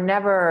there were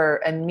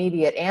never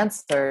immediate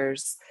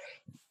answers,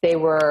 they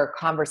were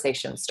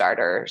conversation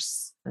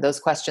starters. Those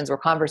questions were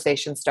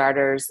conversation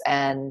starters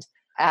and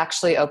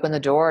actually opened the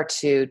door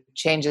to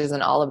changes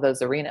in all of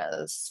those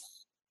arenas.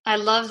 I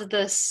love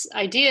this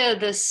idea,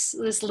 this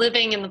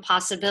living in the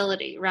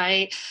possibility,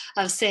 right?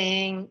 Of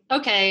saying,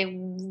 okay,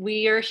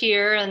 we are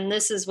here and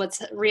this is what's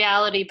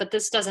reality, but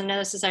this doesn't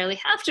necessarily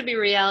have to be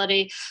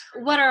reality.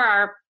 What are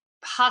our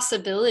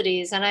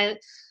possibilities? And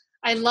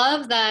I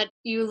love that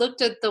you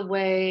looked at the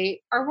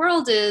way our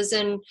world is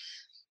and,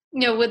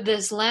 with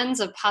this lens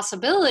of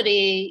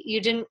possibility, you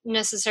didn't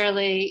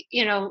necessarily,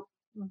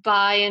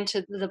 buy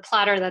into the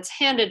platter that's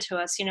handed to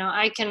us.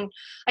 I can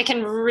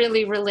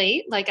really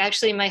relate. Like,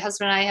 actually, my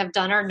husband and I have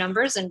done our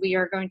numbers, and we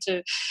are going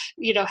to,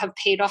 have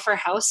paid off our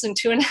house in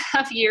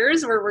 2.5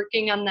 years. We're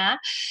working on that.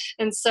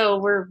 And so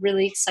we're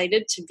really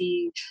excited to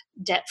be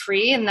debt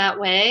free in that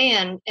way,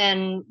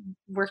 and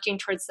working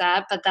towards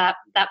that. But that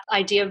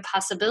idea of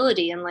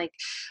possibility, and like,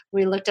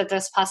 we looked at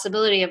this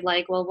possibility of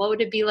like, well, what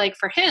would it be like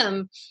for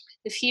him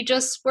if he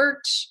just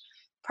worked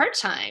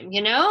part-time,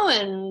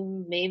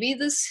 and maybe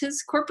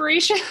his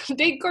corporation,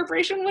 big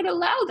corporation, would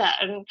allow that.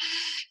 And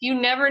you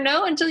never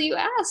know until you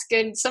ask.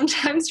 And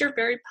sometimes you're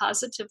very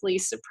positively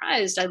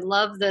surprised. I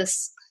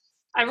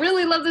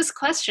really love this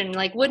question.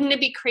 Like, wouldn't it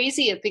be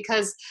crazy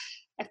because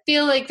I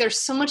feel like there's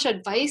so much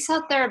advice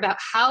out there about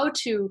how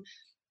to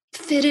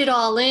fit it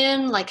all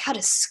in, like how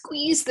to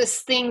squeeze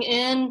this thing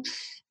in.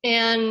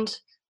 And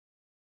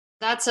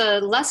that's a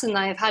lesson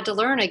I've had to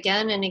learn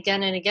again and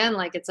again and again.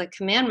 Like, it's a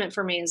commandment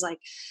for me, is like,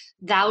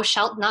 thou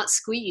shalt not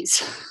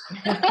squeeze.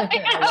 And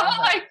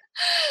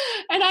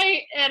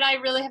I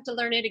really have to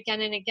learn it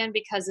again and again,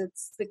 because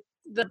it's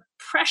the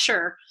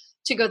pressure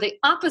to go the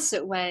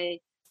opposite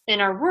way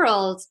in our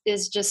world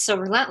is just so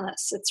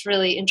relentless. It's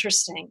really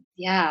interesting.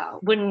 Yeah.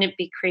 Wouldn't it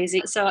be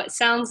crazy? So it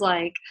sounds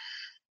like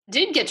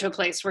did get to a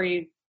place where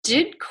you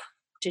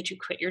did you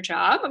quit your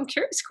job? I'm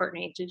curious,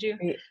 Courtney. Did you?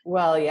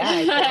 Well, yeah,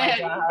 I quit my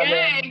job.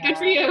 Yay, good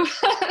for you.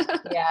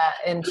 Yeah,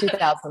 in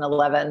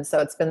 2011. So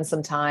it's been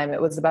some time.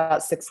 It was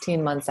about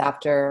 16 months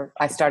after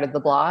I started the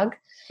blog.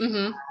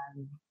 Mm-hmm.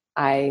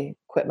 I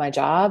quit my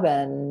job,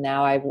 and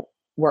now I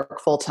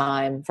work full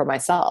time for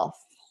myself.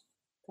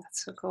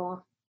 That's so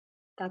cool.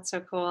 That's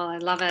so cool. I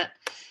love it.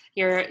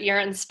 You're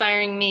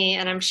inspiring me,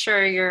 and I'm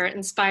sure you're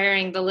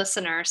inspiring the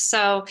listener.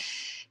 So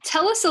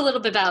tell us a little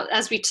bit about,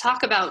 as we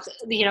talk about,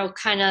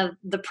 kind of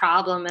the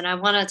problem, and I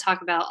want to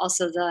talk about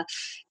also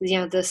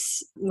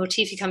this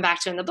motif you come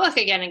back to in the book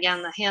again and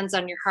again, the hands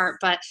on your heart,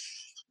 but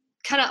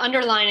kind of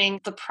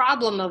underlining the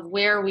problem of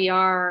where we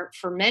are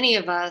for many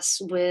of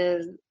us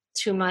with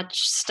too much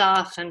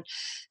stuff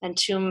and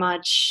too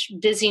much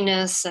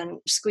busyness and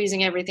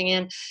squeezing everything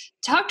in.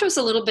 Talk to us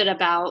a little bit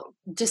about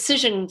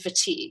decision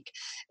fatigue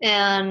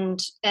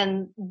and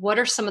what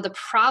are some of the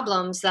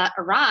problems that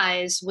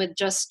arise with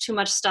just too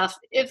much stuff.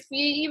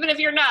 Even if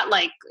you're not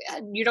like,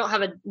 you don't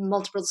have a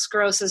multiple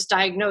sclerosis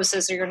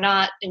diagnosis, or you're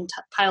not in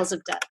piles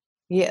of debt.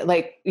 Yeah.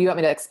 Like, you want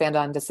me to expand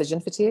on decision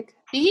fatigue?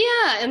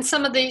 Yeah. And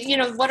some of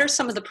the, what are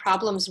some of the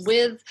problems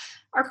with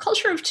our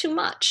culture of too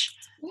much?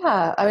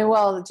 Yeah. I mean,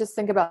 well, just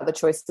think about the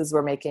choices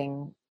we're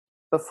making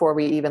before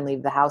we even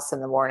leave the house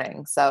in the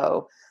morning.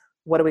 So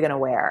what are we going to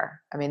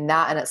wear? I mean,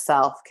 that in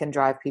itself can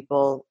drive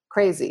people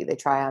crazy. They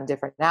try on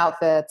different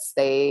outfits.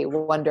 They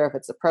wonder if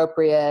it's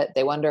appropriate.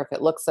 They wonder if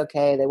it looks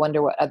okay. They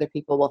wonder what other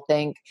people will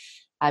think.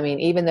 I mean,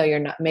 even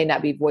though may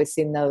not be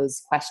voicing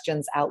those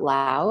questions out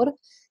loud,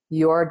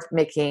 you're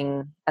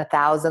making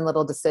 1,000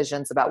 little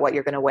decisions about what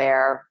you're going to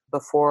wear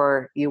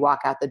before you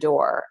walk out the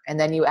door. And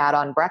then you add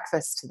on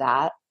breakfast to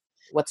that.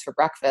 What's for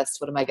breakfast?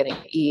 What am I going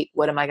to eat?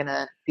 What am I going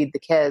to feed the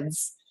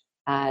kids?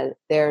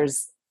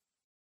 There's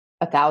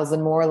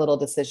 1,000 more little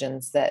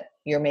decisions that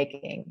you're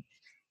making.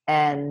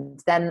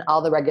 And then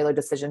all the regular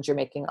decisions you're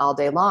making all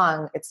day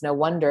long, it's no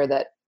wonder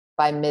that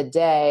by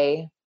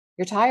midday,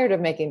 you're tired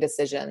of making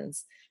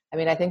decisions. I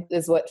mean, I think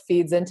is what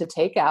feeds into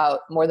takeout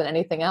more than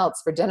anything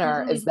else for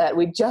dinner, is that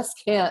we just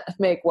can't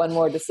make one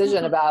more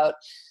decision about,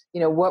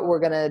 what we're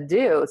going to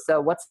do.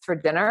 So what's for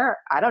dinner?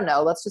 I don't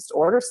know. Let's just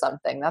order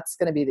something. That's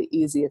going to be the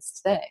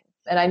easiest thing.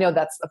 And I know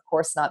that's, of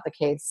course, not the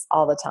case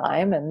all the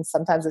time. And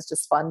sometimes it's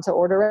just fun to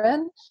order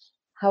in.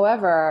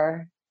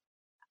 However,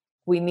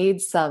 we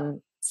need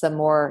some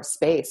more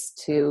space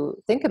to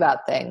think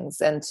about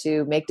things and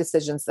to make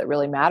decisions that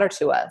really matter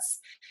to us.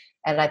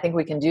 And I think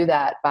we can do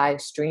that by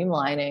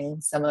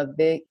streamlining some of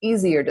the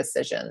easier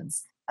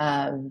decisions,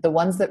 the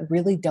ones that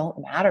really don't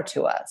matter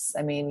to us.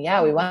 I mean,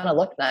 yeah, we want to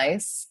look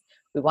nice.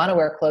 We want to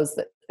wear clothes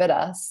that fit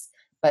us,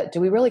 but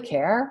do we really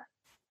care?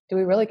 Do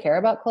we really care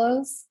about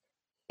clothes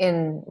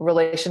in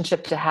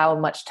relationship to how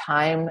much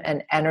time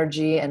and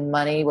energy and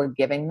money we're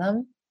giving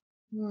them?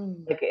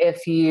 Like,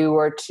 if you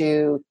were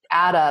to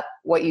add up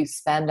what you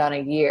spend on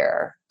a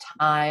year,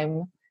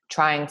 time,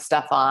 trying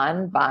stuff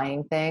on,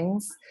 buying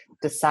things,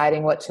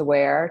 deciding what to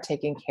wear,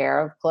 taking care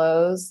of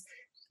clothes,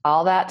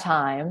 all that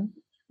time,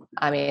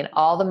 I mean,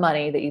 all the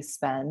money that you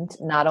spend,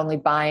 not only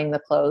buying the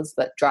clothes,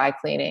 but dry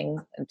cleaning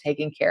and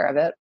taking care of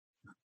it,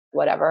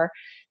 whatever.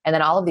 And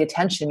then all of the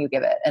attention you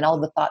give it and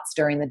all the thoughts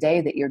during the day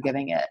that you're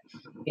giving it,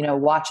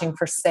 watching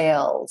for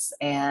sales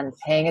and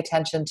paying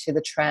attention to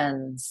the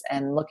trends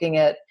and looking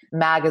at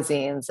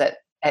magazines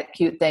at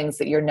cute things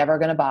that you're never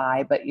going to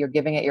buy, but you're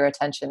giving it your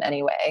attention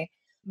anyway.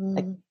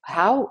 Like,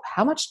 how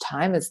much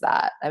time is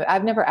that?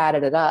 I've never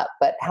added it up,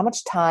 but how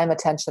much time,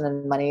 attention,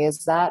 and money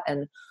is that?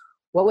 And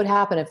what would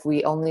happen if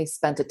we only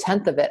spent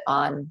 1/10 of it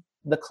on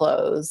the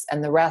clothes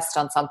and the rest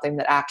on something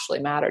that actually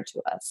mattered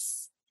to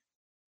us?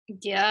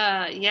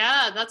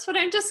 Yeah. That's what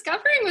I'm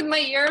discovering with my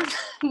year of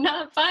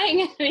not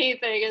buying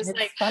anything. Is It's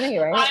like, funny,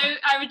 right?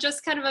 I was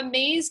just kind of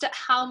amazed at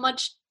how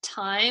much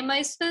time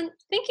I spent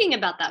thinking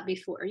about that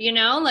before,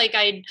 like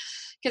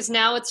because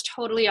now it's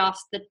totally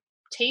off the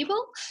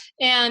table.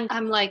 And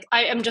I'm like,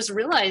 I am just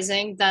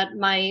realizing that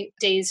my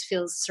days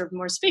feel sort of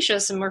more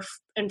spacious and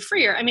and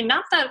freer. I mean,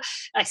 not that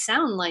I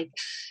sound like,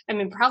 I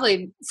mean,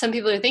 probably some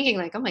people are thinking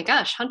like, oh my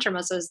gosh, Hunter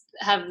must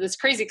have this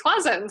crazy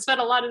closet and spent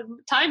a lot of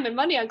time and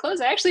money on clothes.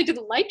 I actually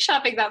didn't like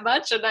shopping that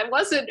much, and that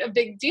wasn't a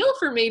big deal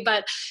for me.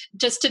 But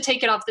just to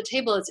take it off the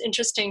table, it's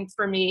interesting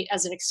for me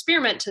as an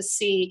experiment to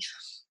see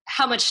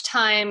how much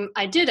attention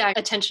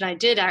I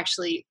did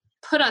actually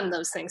put on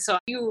those things. So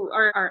you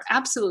are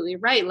absolutely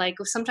right. Like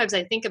sometimes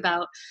I think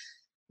about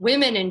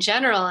women in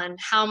general and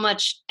how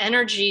much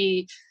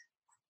energy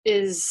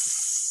is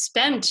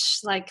spent,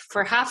 like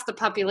for half the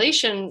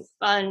population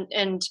on,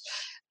 and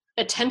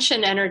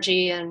attention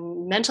energy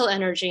and mental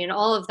energy and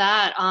all of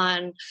that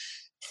on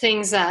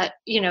things that,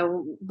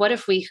 what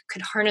if we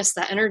could harness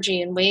that energy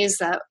in ways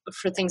that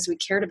for things we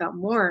cared about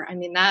more? I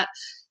mean, that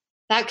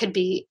could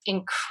be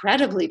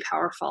incredibly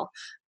powerful.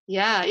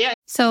 Yeah.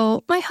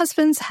 So my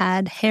husband's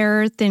had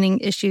hair thinning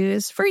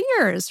issues for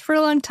years, for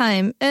a long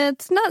time.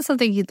 It's not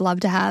something he'd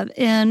love to have,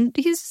 and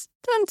he's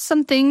done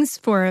some things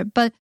for it.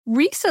 But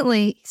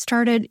recently, he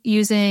started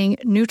using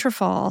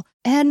Nutrafol,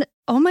 and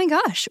oh my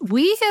gosh,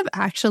 we have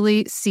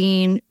actually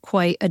seen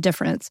quite a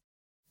difference.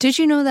 Did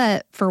you know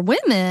that for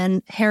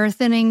women, hair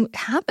thinning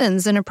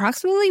happens in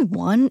approximately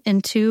 1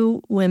 in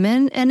 2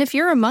 women? And if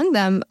you're among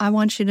them, I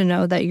want you to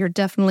know that you're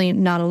definitely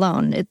not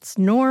alone. It's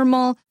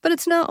normal, but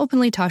it's not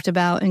openly talked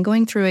about, and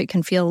going through it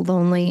can feel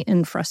lonely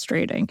and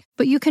frustrating.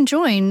 But you can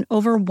join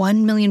over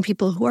 1 million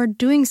people who are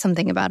doing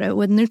something about it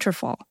with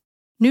Nutrafol.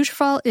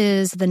 Nutrafol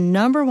is the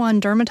 #1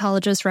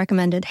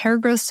 dermatologist-recommended hair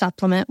growth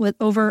supplement, with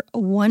over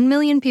 1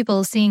 million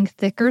people seeing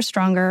thicker,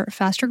 stronger,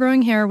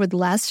 faster-growing hair with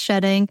less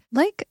shedding,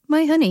 like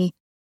my honey.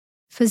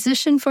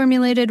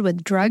 Physician-formulated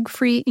with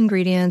drug-free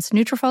ingredients,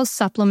 Nutrafol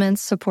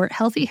supplements support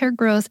healthy hair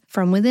growth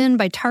from within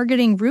by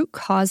targeting root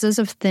causes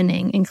of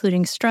thinning,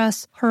 including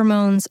stress,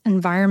 hormones,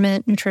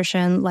 environment,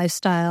 nutrition,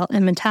 lifestyle,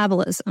 and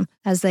metabolism,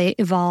 as they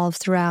evolve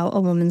throughout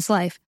a woman's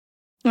life.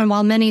 And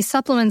while many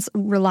supplements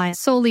rely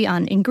solely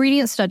on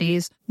ingredient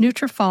studies,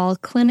 Nutrafol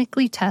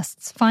clinically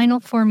tests final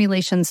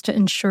formulations to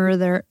ensure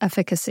their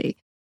efficacy.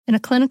 In a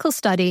clinical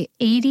study,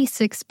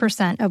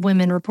 86% of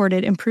women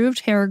reported improved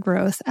hair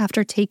growth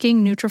after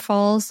taking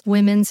Nutrafol's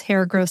women's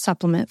hair growth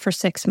supplement for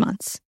 6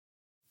 months.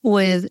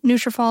 With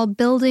Nutrafol,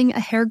 building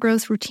a hair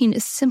growth routine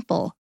is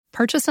simple.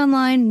 Purchase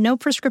online, no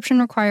prescription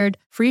required,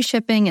 free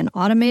shipping, and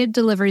automated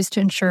deliveries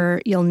to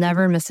ensure you'll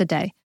never miss a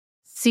day.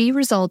 See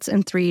results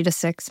in 3 to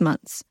 6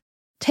 months.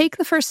 Take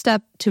the first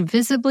step to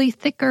visibly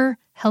thicker,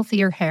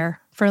 healthier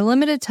hair. For a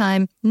limited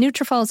time,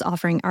 Nutrafol is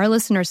offering our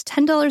listeners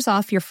 $10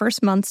 off your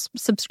first month's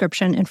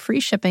subscription and free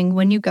shipping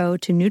when you go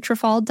to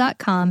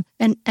Nutrafol.com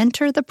and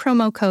enter the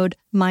promo code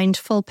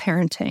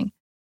MindfulParenting.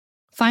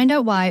 Find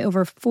out why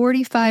over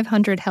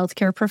 4,500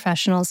 healthcare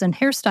professionals and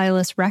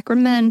hairstylists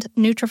recommend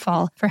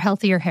Nutrafol for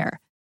healthier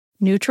hair.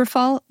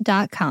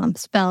 Nutrafol.com,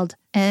 spelled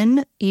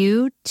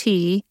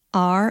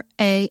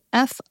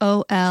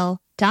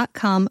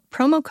Nutrafol.com,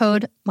 promo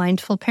code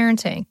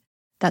MindfulParenting.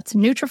 That's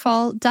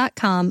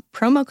Nutrafol.com,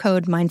 promo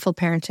code Mindful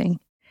Parenting.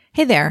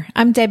 Hey there,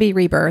 I'm Debbie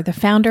Reber, the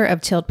founder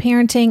of Tilt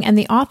Parenting and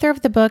the author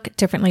of the book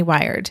Differently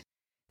Wired.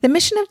 The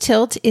mission of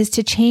Tilt is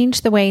to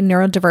change the way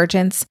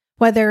neurodivergence,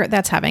 whether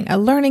that's having a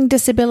learning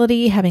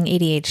disability, having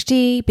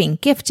ADHD, being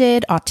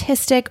gifted,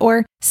 autistic,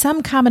 or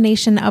some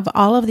combination of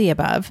all of the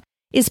above,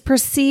 is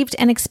perceived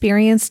and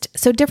experienced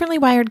so differently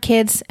wired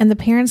kids and the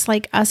parents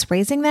like us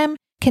raising them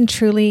can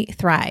truly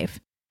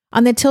thrive.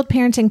 On the Tilt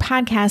Parenting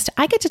podcast,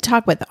 I get to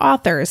talk with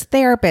authors,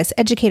 therapists,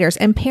 educators,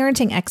 and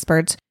parenting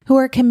experts who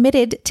are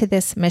committed to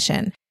this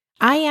mission.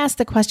 I ask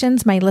the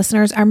questions my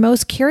listeners are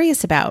most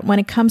curious about when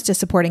it comes to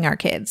supporting our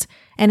kids.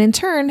 And in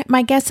turn,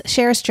 my guests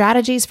share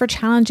strategies for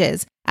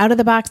challenges,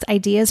 out-of-the-box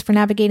ideas for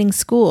navigating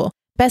school,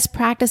 best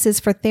practices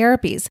for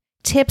therapies,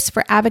 tips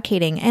for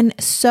advocating, and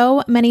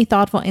so many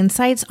thoughtful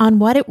insights on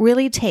what it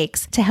really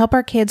takes to help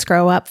our kids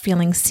grow up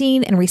feeling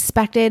seen and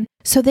respected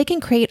so they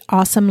can create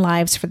awesome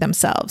lives for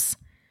themselves.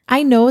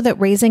 I know that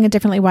raising a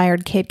differently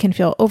wired kid can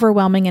feel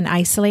overwhelming and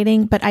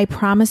isolating, but I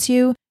promise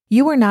you,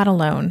 you are not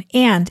alone,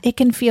 and it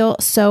can feel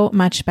so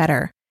much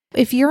better.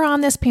 If you're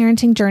on this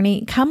parenting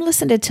journey, come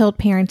listen to Tilt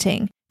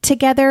Parenting.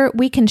 Together,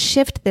 we can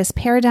shift this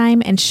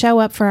paradigm and show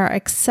up for our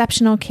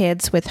exceptional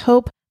kids with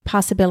hope,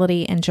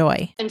 possibility, and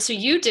joy. And so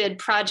you did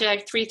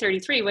Project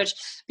 333, which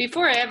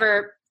before I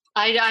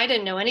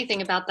didn't know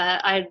anything about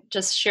that. I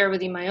just share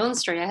with you my own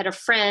story. I had a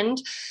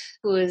friend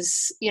who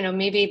was,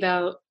 maybe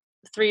about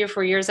 3 or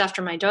 4 years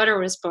after my daughter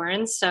was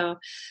born. So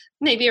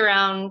maybe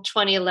around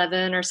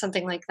 2011 or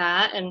something like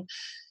that. And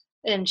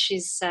she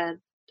said,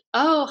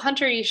 "Oh,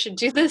 Hunter, you should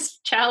do this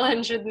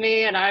challenge with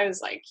me." And I was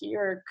like,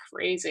 "You're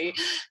crazy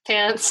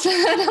pants."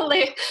 And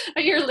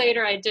a year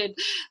later, I did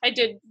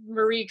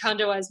Marie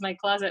Kondoize my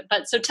closet.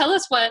 But so tell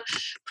us what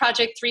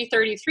Project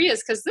 333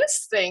 is, because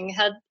this thing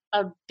had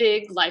a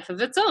big life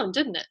of its own,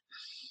 didn't it?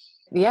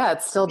 Yeah,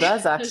 it still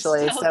does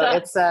actually. It still does.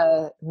 It's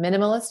a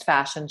minimalist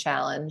fashion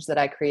challenge that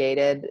I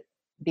created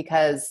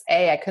because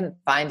I couldn't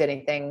find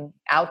anything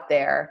out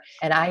there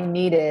and I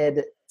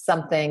needed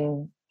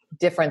something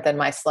different than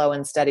my slow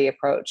and steady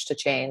approach to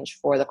change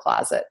for the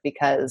closet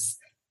because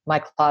my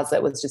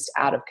closet was just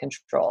out of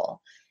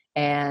control.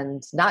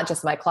 And not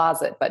just my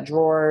closet, but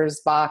drawers,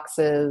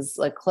 boxes,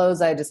 like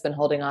clothes I had just been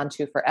holding on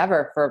to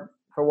forever for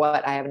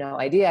what I have no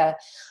idea.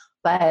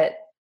 But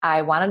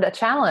I wanted a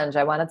challenge.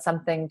 I wanted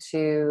something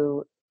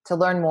to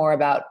learn more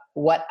about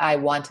what I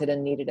wanted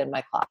and needed in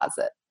my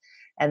closet.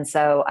 And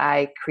so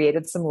I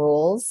created some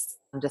rules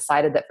and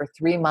decided that for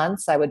 3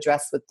 months I would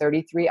dress with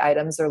 33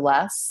 items or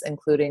less,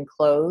 including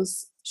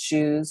clothes,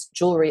 shoes,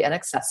 jewelry, and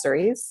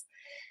accessories,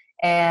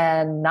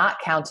 and not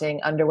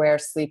counting underwear,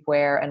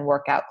 sleepwear, and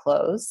workout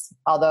clothes.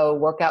 Although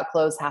workout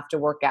clothes have to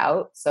work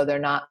out, so they're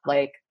not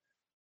like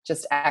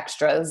just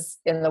extras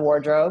in the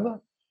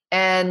wardrobe.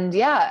 And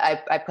yeah,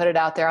 I put it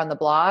out there on the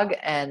blog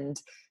and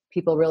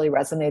people really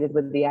resonated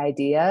with the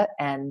idea.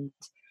 And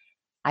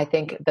I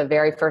think the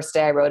very first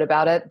day I wrote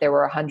about it, there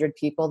were 100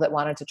 people that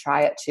wanted to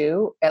try it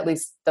too. At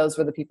least those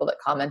were the people that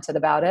commented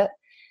about it.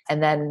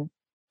 And then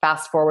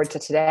fast forward to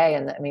today,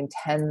 and I mean,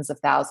 tens of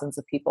thousands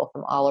of people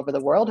from all over the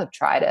world have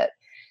tried it.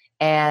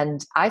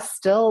 And I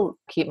still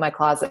keep my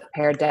closet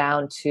pared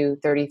down to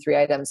 33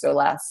 items or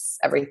less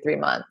every 3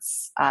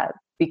 months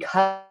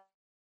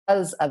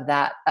because of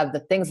that, of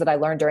the things that I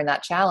learned during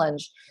that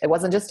challenge. It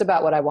wasn't just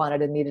about what I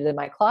wanted and needed in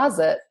my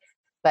closet,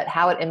 but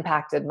how it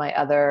impacted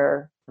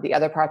the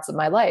other parts of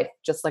my life.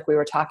 Just like we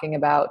were talking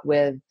about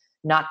with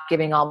not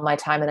giving all my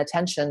time and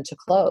attention to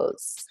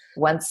clothes.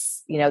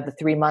 Once, the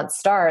 3 months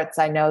starts,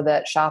 I know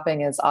that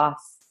shopping is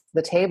off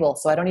the table.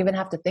 So I don't even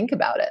have to think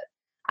about it.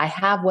 I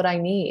have what I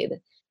need.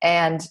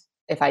 And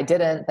if I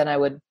didn't, then I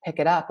would pick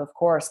it up, of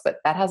course, but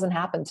that hasn't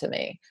happened to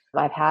me.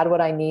 I've had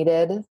what I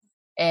needed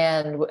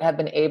and have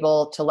been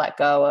able to let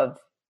go of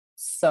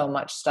so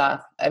much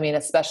stuff. I mean,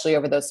 especially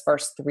over those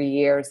first 3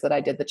 years that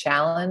I did the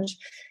challenge,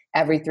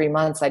 every 3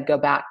 months I'd go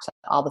back to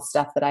all the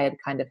stuff that I had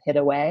kind of hid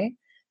away.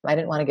 I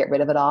didn't want to get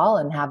rid of it all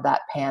and have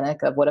that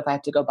panic of what if I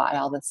have to go buy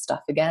all this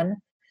stuff again.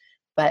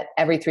 But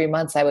every 3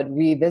 months I would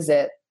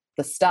revisit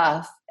the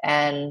stuff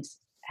and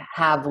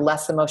have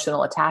less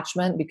emotional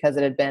attachment because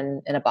it had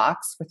been in a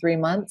box for 3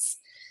 months.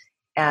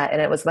 And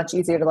it was much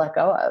easier to let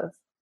go of.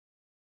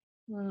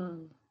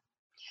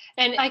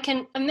 And I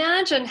can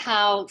imagine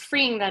how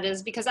freeing that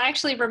is, because I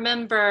actually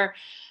remember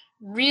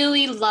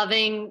really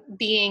loving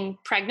being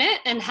pregnant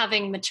and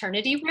having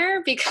maternity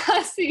wear,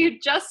 because I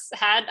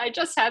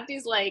just had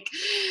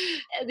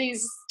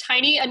these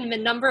tiny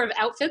number of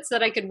outfits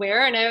that I could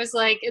wear. And I was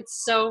like,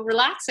 it's so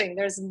relaxing.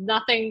 There's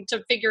nothing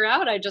to figure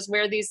out. I just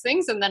wear these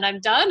things and then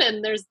I'm done.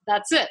 And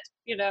that's it.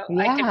 Yeah.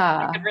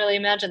 I could really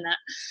imagine that.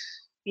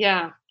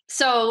 Yeah.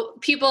 So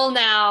people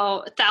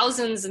now,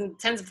 thousands and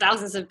tens of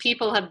thousands of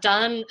people have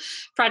done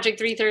Project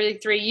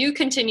 333. You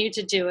continue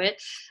to do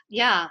it.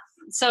 Yeah.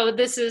 So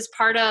this is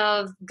part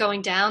of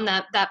going down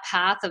that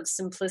path of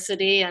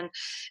simplicity. And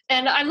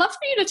I'd love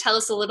for you to tell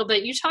us a little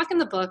bit. You talk in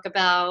the book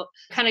about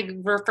kind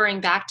of referring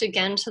back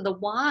again to the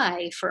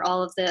why for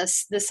all of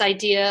this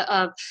idea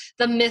of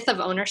the myth of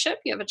ownership.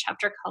 You have a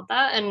chapter called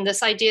that. And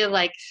this idea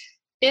like,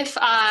 if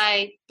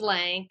I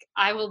blank,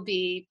 I will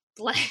be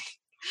blank.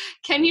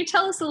 Can you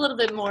tell us a little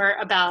bit more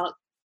about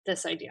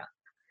this idea?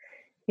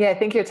 Yeah, I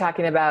think you're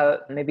talking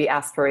about maybe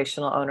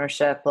aspirational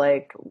ownership.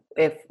 Like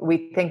if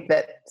we think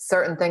that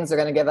certain things are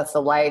going to give us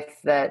a life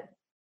that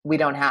we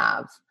don't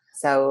have.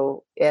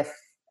 So if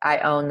I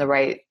own the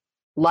right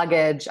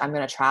luggage, I'm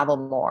going to travel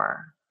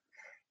more.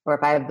 Or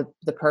if I have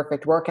the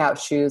perfect workout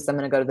shoes, I'm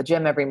going to go to the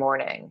gym every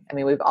morning. I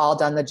mean, we've all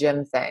done the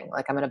gym thing.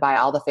 Like I'm going to buy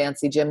all the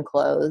fancy gym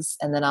clothes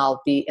and then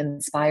I'll be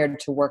inspired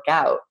to work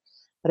out.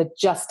 But it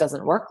just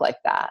doesn't work like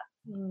that.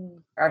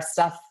 Our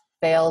stuff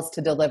fails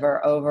to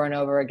deliver over and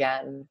over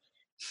again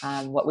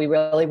what we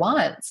really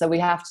want. So we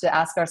have to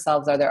ask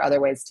ourselves, are there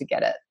other ways to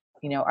get it?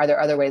 Are there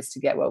other ways to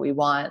get what we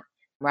want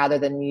rather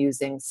than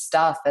using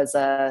stuff as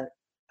a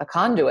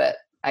conduit,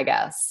 I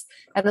guess.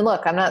 And then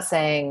look, I'm not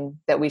saying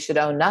that we should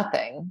own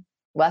nothing.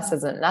 Less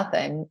isn't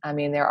nothing. I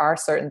mean, there are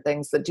certain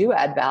things that do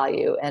add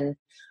value, and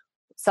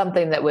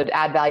something that would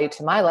add value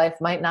to my life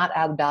might not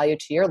add value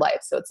to your life.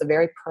 So it's a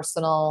very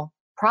personal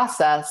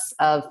process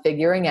of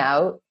figuring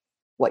out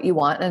what you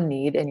want and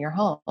need in your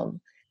home.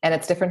 And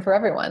it's different for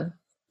everyone.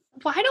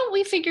 Why don't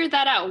we figure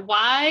that out?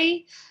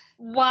 Why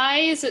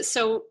is it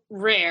so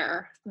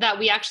rare that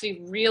we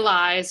actually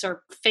realize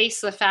or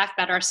face the fact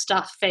that our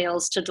stuff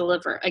fails to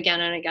deliver again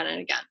and again and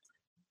again?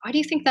 Why do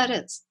you think that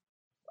is?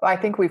 I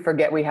think we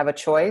forget we have a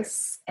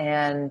choice,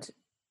 and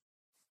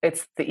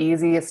it's the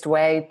easiest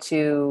way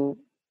to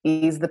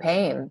ease the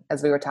pain,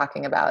 as we were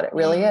talking about. It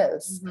really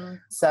is. Mm-hmm.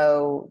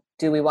 So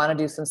do we want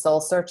to do some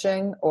soul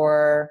searching,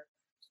 or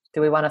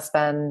do we want to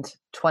spend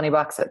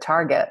 $20 at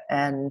Target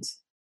and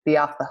be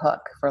off the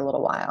hook for a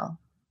little while?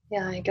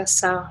 Yeah, I guess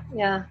so.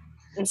 Yeah.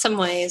 In some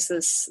ways,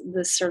 this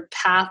sort of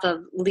path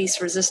of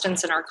least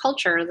resistance in our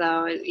culture,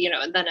 though,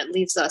 then it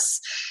leaves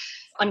us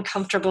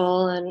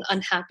uncomfortable and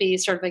unhappy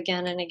sort of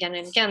again and again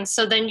and again.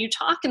 So then you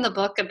talk in the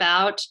book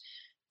about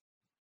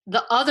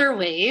the other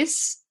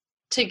ways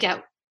to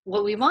get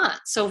what we want.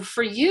 So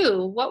for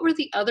you, what were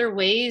the other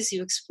ways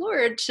you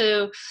explored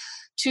to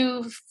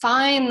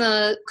find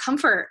the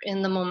comfort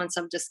in the moments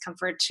of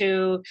discomfort,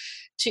 to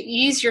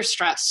ease your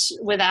stress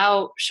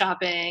without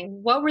shopping?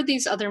 What were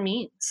these other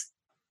means?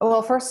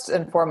 Well, first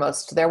and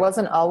foremost, there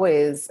wasn't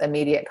always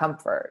immediate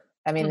comfort.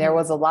 I mean, there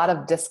was a lot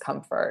of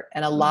discomfort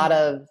and a lot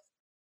of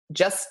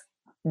just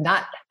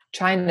not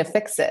trying to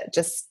fix it,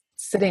 just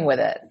sitting with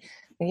it.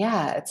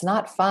 Yeah, it's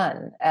not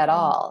fun at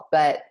all,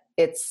 but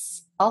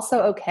it's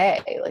also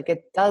okay. Like,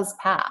 it does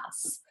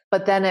pass.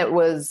 But then it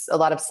was a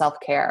lot of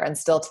self-care, and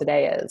still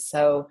today is.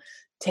 So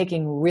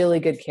taking really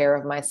good care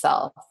of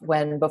myself,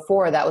 when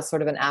before that was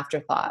sort of an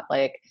afterthought.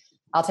 Like,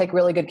 I'll take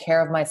really good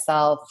care of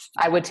myself.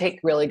 I would take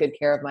really good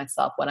care of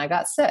myself when I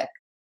got sick.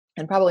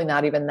 And probably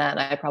not even then.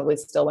 I probably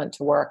still went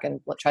to work and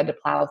tried to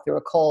plow through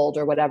a cold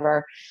or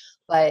whatever.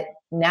 But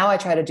now I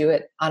try to do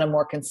it on a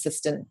more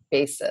consistent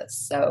basis.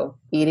 So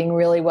eating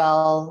really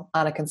well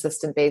on a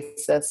consistent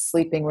basis,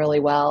 sleeping really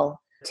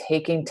well,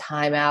 taking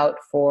time out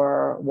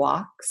for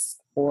walks,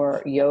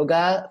 for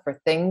yoga,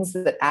 for things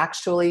that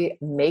actually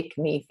make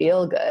me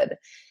feel good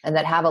and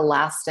that have a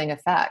lasting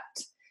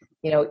effect.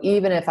 You know,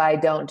 even if I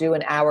don't do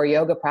an hour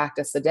yoga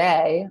practice a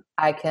day,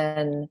 I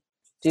can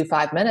do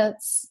 5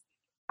 minutes.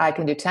 I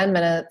can do 10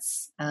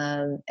 minutes.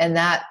 And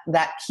that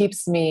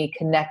keeps me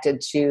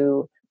connected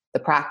to the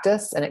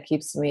practice, and it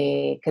keeps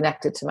me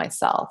connected to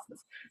myself.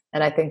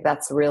 And I think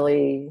that's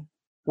really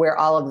where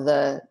all of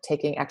the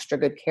taking extra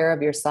good care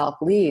of yourself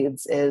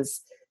leads,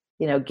 is,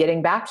 you know,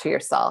 getting back to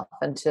yourself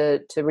and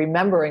to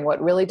remembering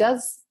what really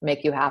does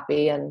make you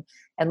happy, and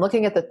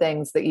looking at the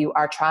things that you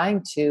are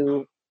trying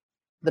to,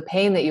 the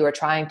pain that you are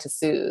trying to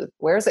soothe.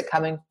 Where is it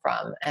coming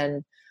from?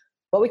 And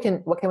what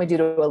can we do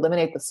to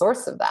eliminate the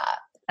source of that?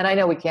 And I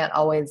know we can't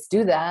always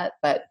do that,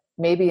 but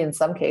maybe in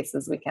some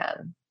cases we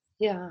can.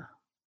 Yeah.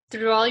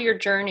 Through all your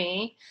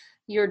journey,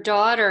 your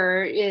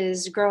daughter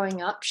is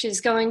growing up. She's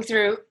going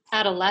through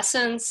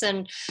adolescence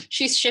and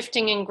she's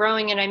shifting and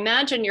growing. And I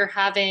imagine you're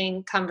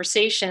having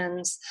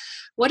conversations.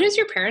 What does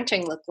your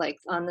parenting look like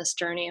on this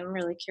journey? I'm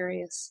really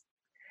curious.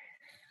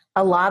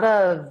 A lot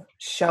of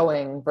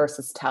showing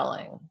versus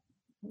telling.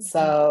 Mm-hmm.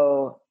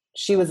 So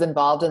she was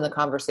involved in the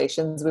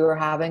conversations we were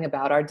having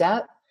about our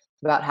debt,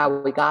 about how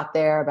we got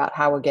there, about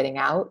how we're getting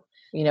out.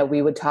 You know,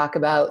 we would talk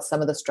about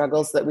some of the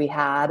struggles that we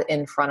had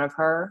in front of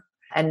her,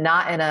 and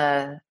not in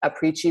a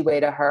preachy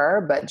way to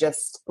her, but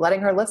just letting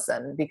her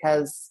listen,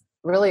 because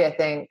really I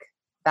think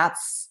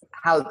that's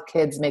how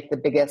kids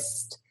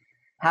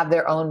have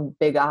their own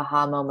big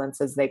aha moments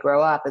as they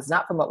grow up, is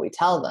not from what we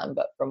tell them,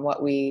 but from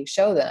what we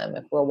show them.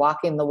 If we're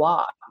walking the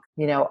walk,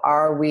 you know,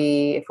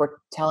 if we're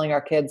telling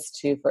our kids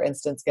to, for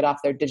instance, get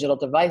off their digital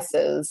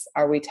devices,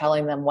 are we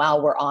telling them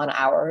while we're on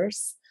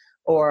ours,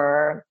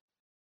 or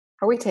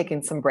are we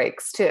taking some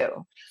breaks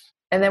too?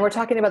 And then we're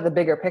talking about the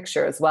bigger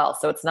picture as well.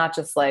 So it's not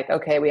just like,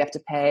 okay, we have to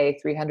pay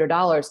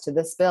 $300 to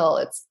this bill.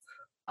 It's,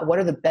 what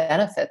are the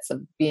benefits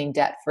of being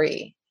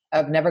debt-free,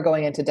 of never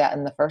going into debt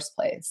in the first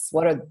place?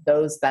 What are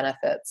those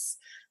benefits?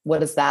 What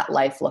does that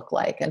life look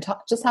like? And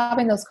just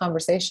having those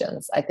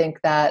conversations, I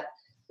think that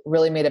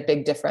really made a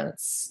big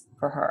difference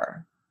for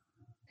her.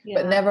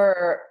 Yeah. But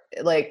never,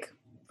 like,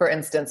 for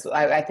instance,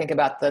 I think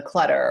about the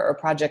clutter or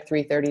Project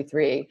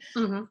 333.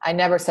 Mm-hmm. I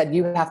never said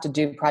you have to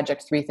do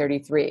Project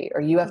 333,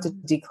 or you have to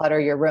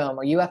declutter your room,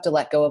 or you have to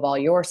let go of all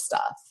your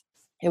stuff.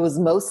 It was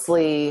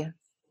mostly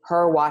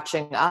her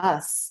watching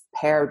us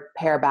pare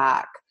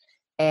back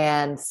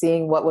and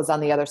seeing what was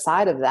on the other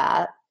side of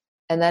that,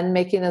 and then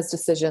making those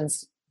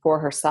decisions for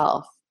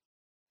herself.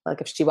 Like,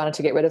 if she wanted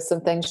to get rid of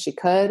some things, she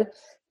could.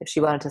 If she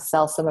wanted to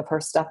sell some of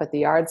her stuff at the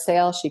yard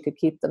sale, she could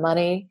keep the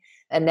money.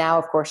 And now,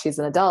 of course, she's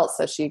an adult,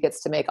 so she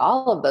gets to make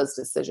all of those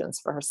decisions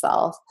for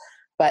herself.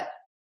 But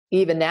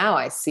even now,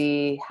 I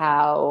see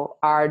how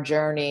our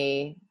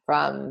journey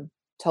from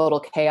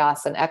total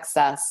chaos and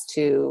excess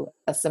to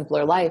a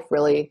simpler life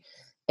really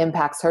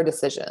impacts her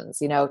decisions.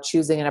 You know,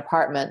 choosing an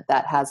apartment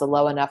that has a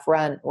low enough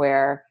rent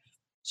where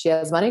she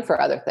has money for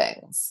other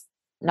things,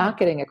 not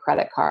getting a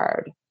credit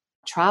card,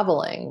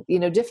 traveling, you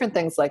know, different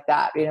things like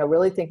that. You know,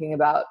 really thinking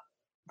about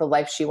the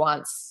life she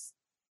wants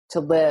to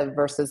live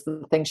versus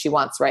the thing she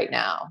wants right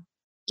now.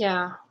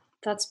 Yeah,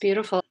 that's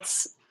beautiful.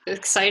 It's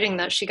exciting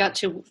that she got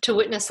to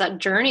witness that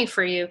journey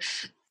for you.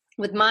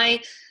 With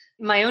my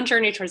own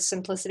journey towards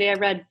simplicity, I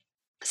read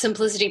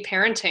Simplicity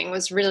Parenting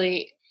was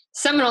really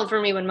seminal for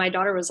me when my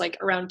daughter was like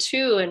around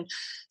 2. And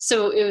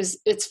so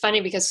it's funny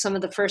because some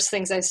of the first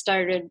things I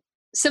started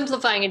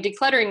simplifying and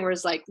decluttering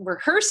were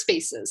her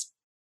spaces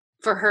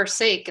for her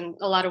sake in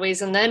a lot of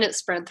ways. And then it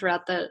spread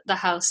throughout the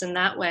house in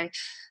that way.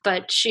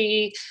 But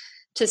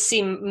to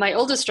see my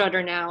oldest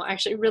daughter now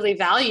actually really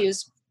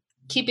values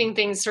keeping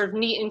things sort of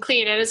neat and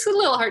clean. And it's a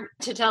little hard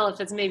to tell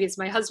if maybe it's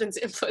my husband's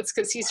influence,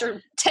 because he sort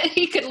of,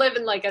 he could live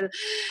in like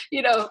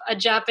a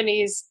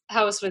Japanese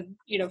house with,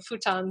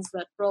 futons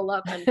that roll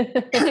up and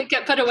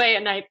get put away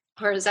at night.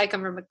 Whereas I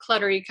come from a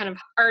cluttery kind of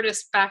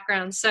artist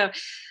background. So,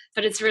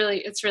 but it's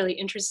really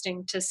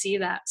interesting to see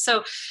that.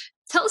 So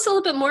tell us a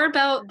little bit more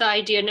about the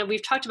idea. Now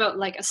we've talked about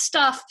like a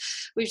stuff,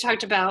 we've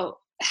talked about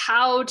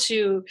how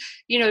to,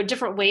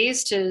 different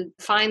ways to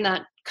find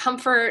that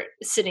comfort,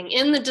 sitting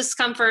in the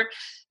discomfort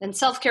and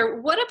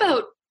self-care. What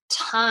about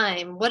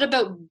time? What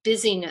about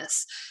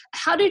busyness?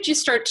 How did you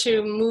start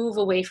to move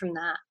away from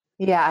that?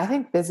 Yeah, I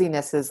think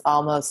busyness is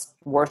almost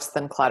worse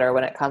than clutter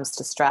when it comes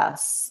to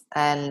stress.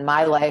 And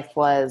my life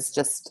was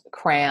just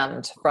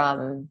crammed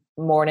from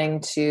morning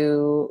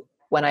to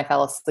when I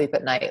fell asleep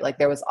at night. Like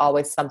there was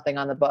always something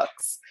on the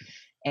books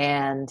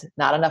and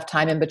not enough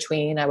time in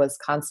between. I was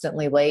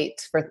constantly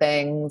late for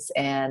things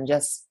and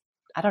just,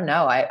 I don't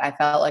know. I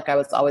felt like I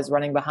was always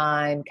running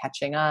behind,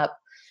 catching up.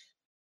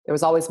 There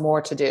was always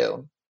more to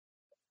do.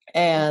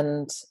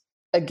 And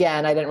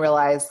again, I didn't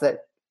realize that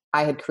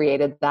I had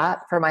created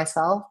that for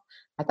myself.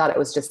 I thought it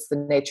was just the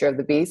nature of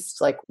the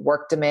beast, like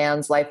work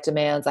demands, life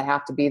demands. I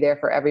have to be there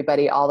for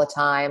everybody all the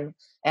time.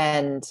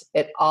 And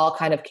it all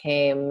kind of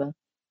came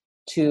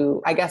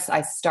to, I guess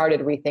I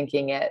started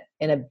rethinking it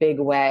in a big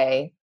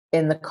way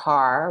in the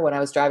car when I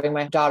was driving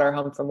my daughter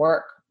home from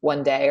work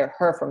one day, or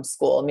her from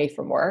school, me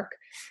from work.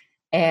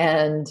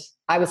 And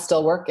I was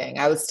still working.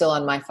 I was still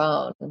on my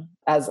phone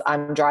as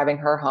I'm driving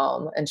her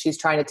home, and she's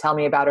trying to tell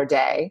me about her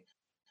day.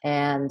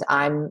 And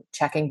I'm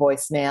checking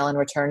voicemail and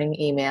returning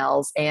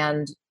emails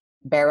and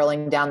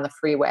barreling down the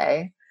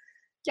freeway.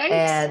 Yikes.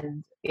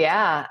 And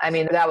yeah, I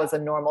mean, that was a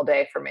normal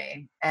day for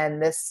me.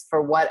 And this,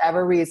 for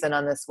whatever reason,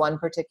 on this one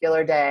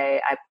particular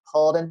day, I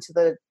pulled into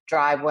the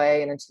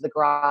driveway and into the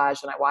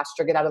garage, and I watched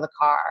her get out of the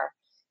car.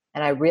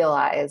 And I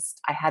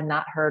realized I had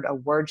not heard a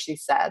word she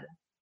said.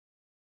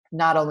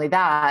 Not only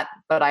that,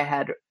 but I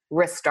had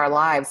risked our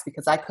lives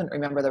because I couldn't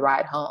remember the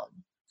ride home.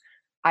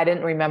 I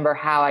didn't remember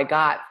how I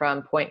got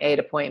from point A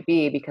to point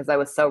B because I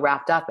was so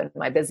wrapped up in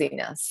my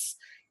busyness.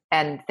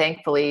 And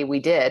thankfully we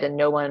did, and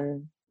no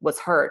one was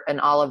hurt. And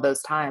all of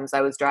those times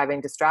I was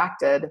driving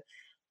distracted.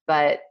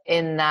 But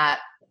in that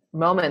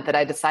moment that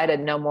I decided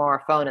no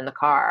more phone in the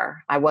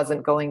car, I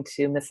wasn't going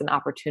to miss an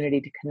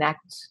opportunity to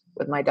connect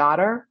with my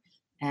daughter.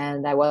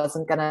 And I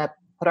wasn't going to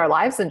put our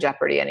lives in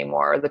jeopardy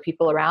anymore, or the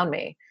people around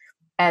me.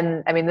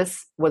 And I mean,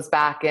 this was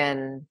back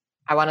in,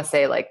 I want to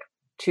say like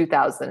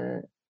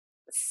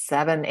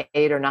 2007,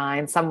 8 or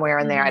 9, somewhere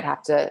in there. I'd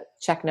have to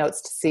check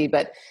notes to see.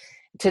 But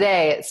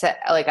today, it's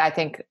like, I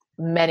think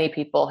many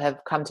people have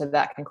come to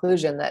that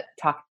conclusion that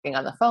talking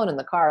on the phone in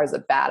the car is a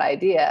bad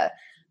idea.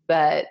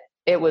 But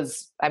it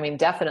was, I mean,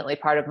 definitely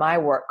part of my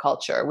work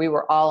culture. We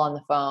were all on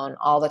the phone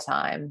all the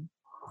time.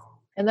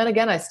 And then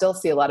again, I still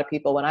see a lot of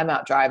people when I'm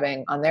out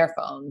driving on their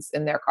phones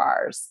in their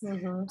cars.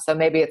 Mm-hmm. So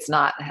maybe it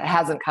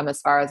hasn't come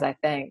as far as I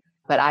think,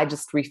 but I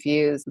just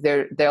refuse.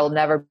 There'll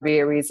never be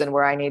a reason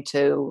where I need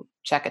to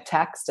check a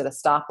text at a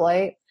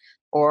stoplight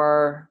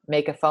or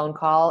make a phone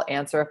call,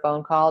 answer a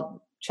phone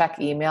call, check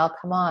email.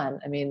 Come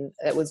on. I mean,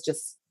 it was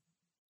just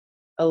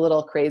a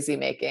little crazy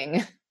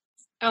making.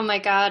 Oh my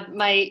God.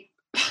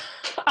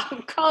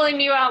 I'm calling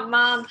you out,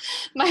 Mom.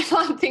 My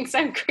mom thinks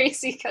I'm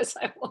crazy because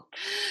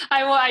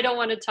I don't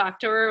want to talk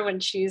to her when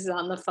she's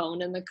on the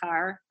phone in the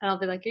car. And I'll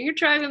be like, "Are you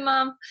driving,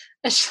 Mom?"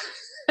 And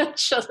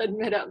she'll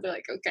admit it. I'll be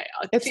like, "Okay,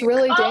 it's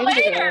really dangerous."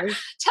 Later.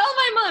 Tell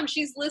my mom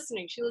she's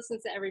listening. She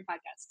listens to every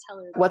podcast. Tell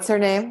her. What's her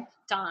name?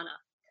 Donna.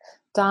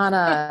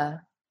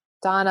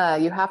 Donna,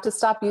 you have to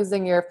stop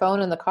using your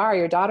phone in the car.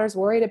 Your daughter's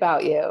worried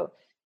about you.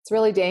 It's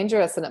really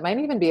dangerous, and it might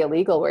even be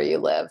illegal where you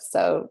live.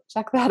 So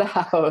check that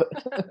out.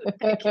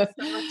 Thank you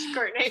so much,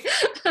 Courtney.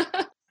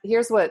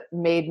 Here's what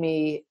made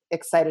me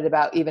excited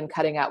about even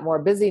cutting out more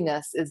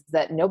busyness is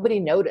that nobody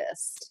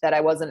noticed that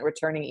I wasn't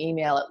returning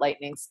email at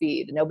lightning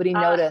speed. Nobody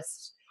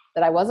noticed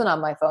that I wasn't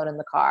on my phone in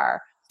the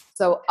car.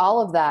 So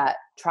all of that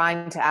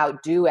trying to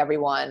outdo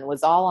everyone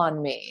was all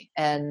on me,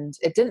 and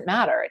it didn't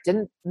matter. It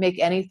didn't make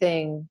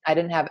anything. I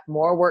didn't have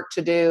more work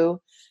to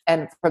do.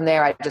 And from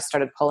there, I just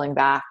started pulling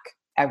back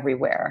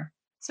everywhere.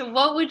 So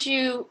what would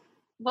you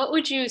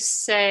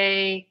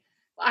say?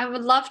 I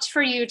would love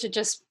for you to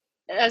just,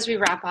 as we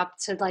wrap up,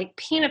 to like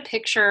paint a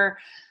picture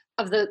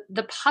of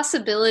the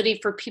possibility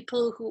for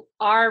people who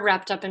are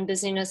wrapped up in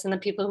busyness and the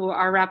people who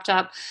are wrapped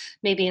up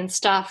maybe in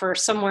stuff or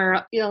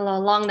somewhere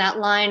along that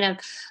line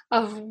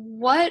of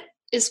what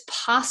is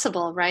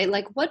possible, right?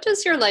 Like, what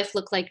does your life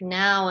look like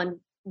now, and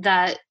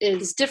that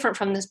is different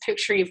from this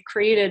picture you've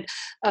created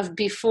of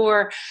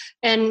before,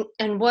 and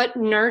what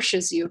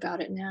nourishes you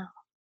about it now?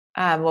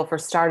 Well, for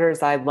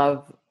starters, I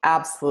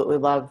absolutely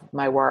love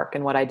my work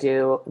and what I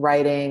do,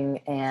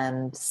 writing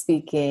and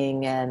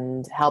speaking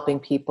and helping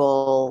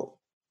people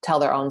tell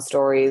their own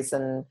stories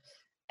and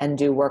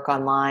do work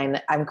online.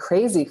 I'm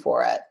crazy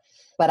for it.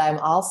 But I'm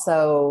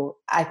also,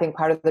 I think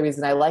part of the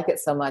reason I like it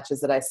so much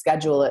is that I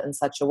schedule it in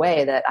such a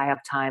way that I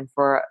have time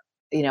for,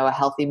 a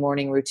healthy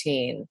morning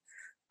routine.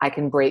 I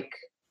can break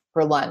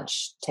for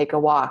lunch, take a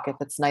walk if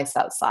it's nice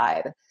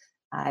outside.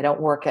 I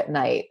don't work at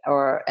night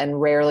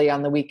and rarely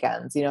on the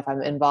weekends. If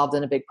I'm involved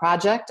in a big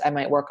project, I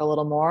might work a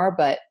little more,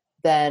 but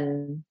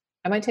then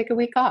I might take a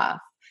week off.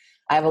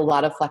 I have a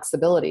lot of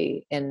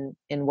flexibility in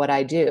what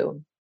I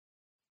do.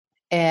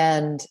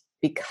 And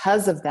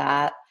because of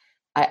that,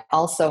 I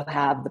also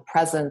have the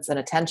presence and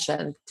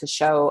attention to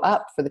show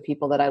up for the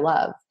people that I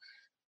love.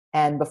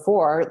 And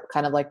before,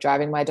 kind of like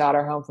driving my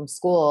daughter home from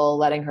school,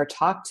 letting her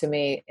talk to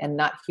me and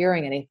not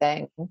hearing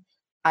anything,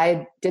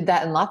 I did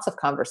that in lots of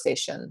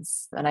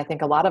conversations. And I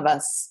think a lot of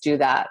us do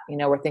that.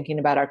 We're thinking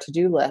about our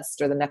to-do list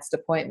or the next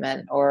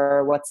appointment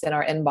or what's in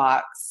our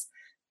inbox.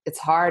 It's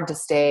hard to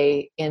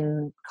stay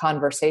in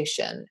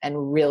conversation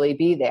and really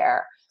be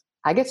there.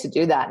 I get to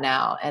do that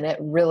now, and it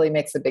really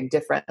makes a big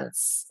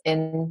difference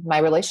in my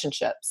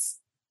relationships.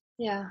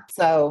 Yeah.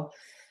 So,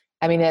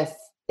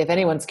 if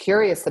anyone's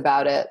curious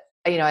about it,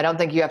 I don't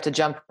think you have to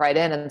jump right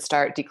in and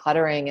start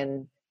decluttering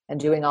and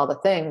doing all the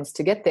things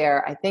to get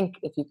there. I think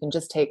if you can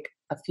just take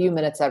a few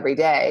minutes every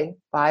day,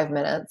 5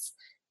 minutes,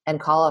 and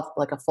call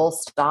a full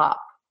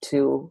stop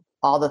to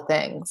all the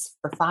things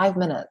for 5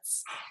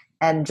 minutes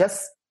and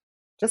just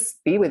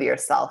be with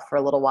yourself for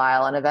a little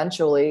while, and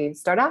eventually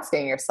start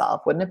asking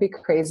yourself, wouldn't it be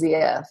crazy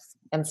if,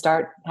 and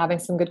start having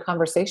some good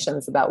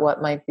conversations about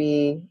what might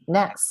be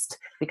next,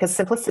 because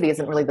simplicity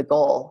isn't really the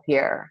goal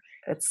here.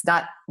 It's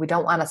not, we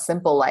don't want a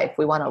simple life.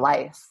 We want a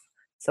life.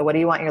 So what do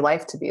you want your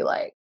life to be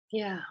like?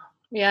 Yeah.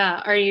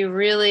 Yeah. Are you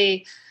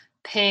really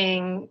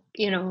paying,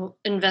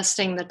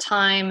 investing the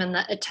time and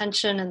the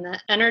attention and the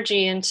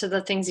energy into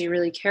the things you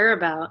really care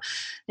about?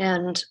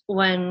 And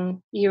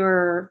when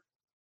you're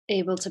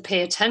able to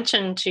pay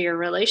attention to your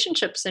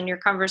relationships and your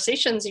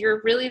conversations,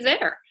 you're really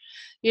there.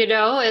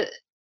 Thich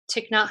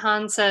Nhat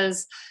Hanh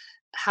says,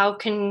 how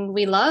can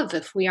we love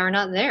if we are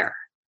not there?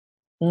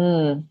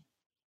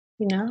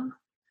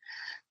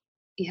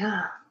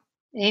 Yeah.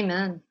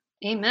 Amen.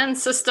 Amen,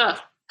 sister.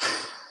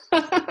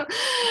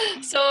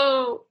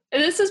 So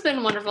this has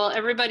been wonderful.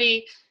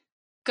 Everybody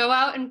go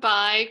out and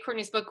buy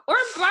Courtney's book or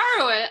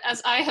borrow it,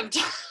 as I have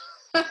done.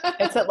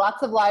 It's at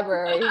lots of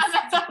libraries.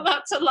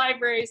 Lots of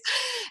libraries.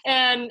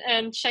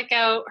 And check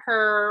out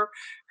her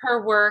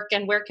work.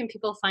 And where can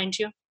people find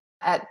you?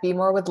 At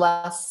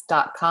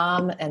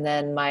BeMoreWithLess.com. And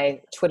then my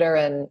Twitter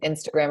and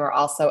Instagram are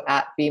also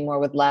at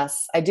BeMoreWithLess.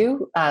 I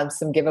do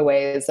some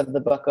giveaways of the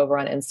book over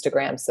on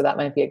Instagram, so that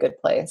might be a good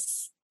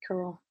place.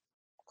 Cool.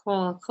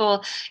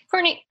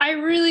 Courtney, I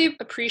really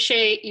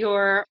appreciate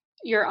your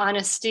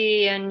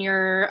honesty and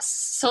your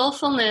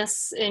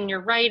soulfulness in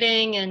your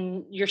writing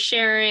and your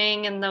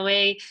sharing, and the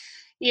way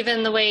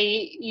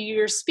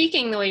you're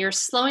speaking, the way you're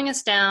slowing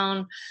us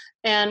down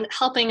and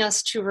helping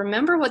us to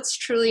remember what's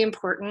truly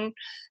important.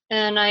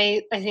 And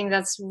I think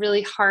that's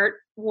really hard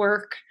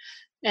work,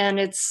 and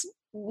it's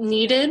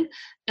needed.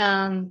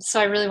 So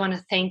I really want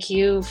to thank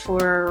you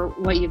for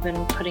what you've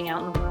been putting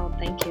out in the world.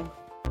 Thank you.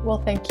 Well,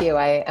 thank you.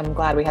 I am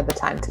glad we had the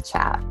time to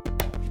chat.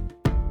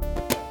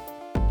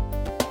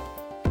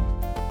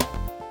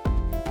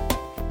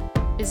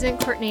 Isn't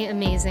Courtney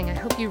amazing? I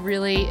hope you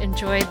really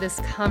enjoyed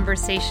this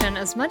conversation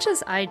as much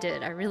as I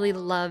did. I really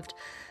loved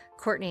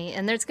Courtney.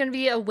 And there's going to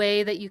be a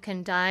way that you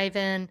can dive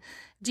in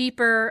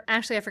deeper.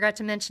 Actually, I forgot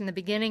to mention in the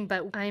beginning,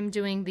 but I'm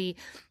doing the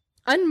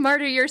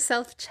Unmartyr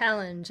Yourself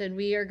Challenge, and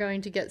we are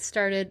going to get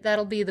started.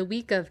 That'll be the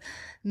week of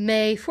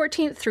May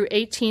 14th through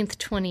 18th,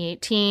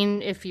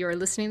 2018. If you're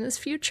listening to this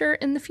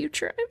in the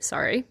future, I'm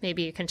sorry.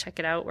 Maybe you can check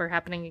it out. We're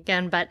happening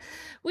again, but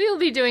we will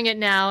be doing it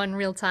now in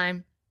real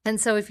time. And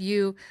so if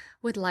you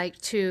would like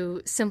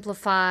to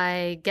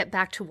simplify, get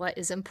back to what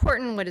is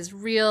important, what is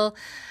real,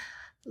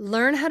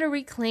 learn how to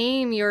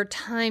reclaim your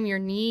time, your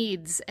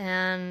needs,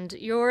 and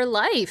your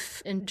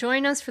life, and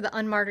join us for the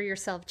Unmartyr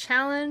Yourself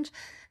Challenge.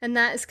 And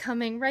that is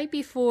coming right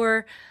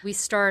before we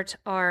start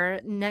our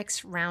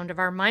next round of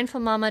our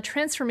Mindful Mama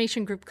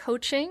Transformation Group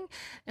coaching.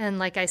 And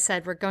like I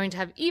said, we're going to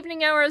have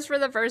evening hours for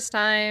the first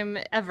time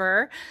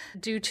ever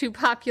due to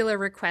popular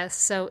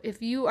requests. So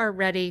if you are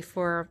ready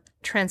for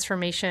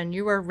transformation,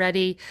 you are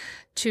ready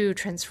to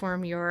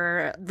transform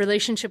your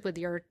relationship with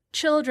your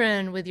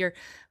children, with your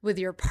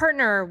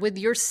partner, with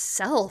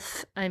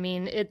yourself. I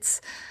mean,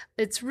 it's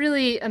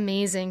really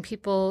amazing.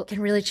 People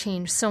can really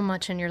change so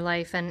much in your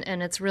life, and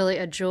it's really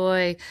a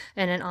joy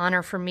and an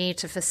honor for me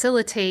to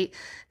facilitate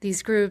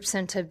these groups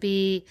and to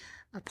be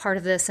a part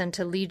of this and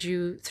to lead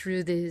you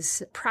through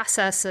this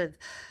process of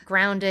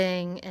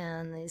grounding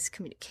and these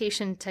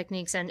communication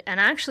techniques. And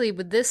actually,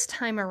 with this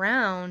time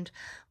around,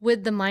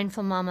 with the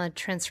Mindful Mama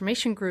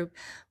Transformation Group,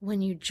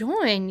 when you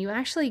join, you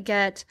actually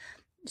get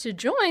to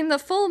join the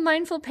full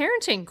Mindful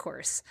Parenting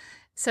course.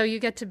 So you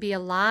get to be a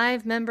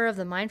live member of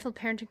the Mindful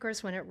Parenting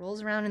course when it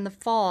rolls around in the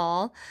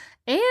fall,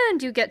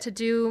 and you get to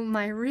do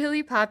my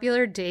really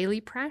popular daily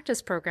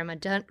practice program, a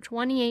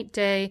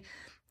 28-day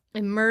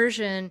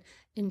immersion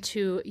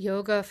into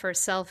yoga for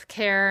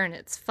self-care, and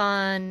it's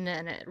fun,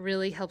 and it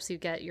really helps you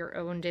get your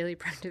own daily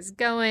practice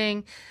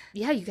going.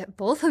 Yeah, you get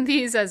both of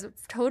these as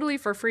totally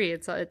for free.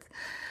 It's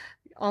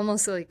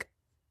almost like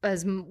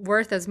as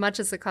worth as much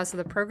as the cost of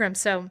the program.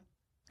 So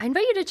I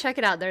invite you to check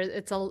it out.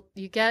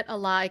 You get a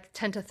lot. I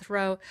tend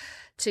to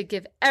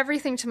give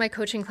everything to my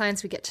coaching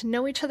clients. We get to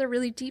know each other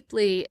really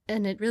deeply,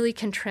 and it really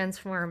can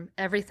transform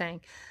everything.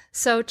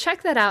 So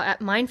check that out at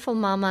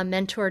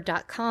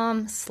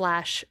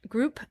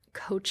mindfulmamamentor.com/group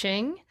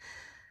coaching.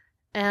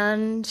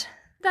 And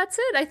that's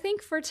it, I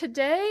think, for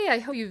today. I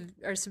hope you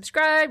are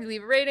subscribed, you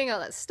leave a rating, all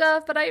that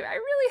stuff. But I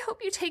really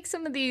hope you take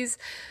some of these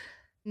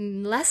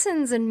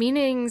lessons and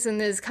meanings and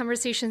these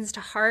conversations to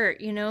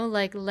heart,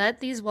 like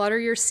let these water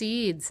your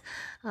seeds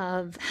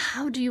of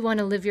how do you want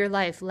to live your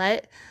life?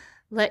 Let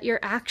your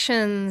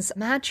actions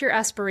match your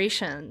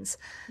aspirations.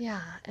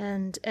 Yeah.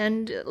 And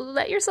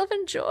let yourself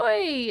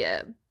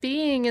enjoy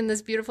being in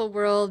this beautiful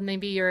world.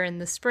 Maybe you're in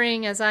the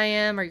spring as I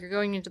am, or you're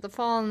going into the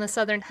fall in the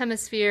Southern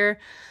Hemisphere.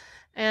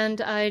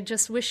 And I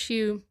just wish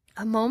you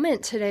a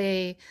moment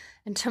today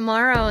and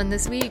tomorrow and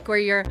this week where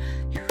you're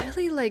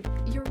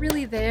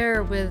really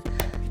there with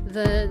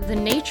the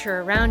nature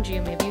around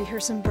you. Maybe you hear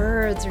some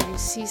birds, or you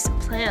see some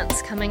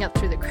plants coming up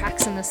through the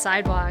cracks in the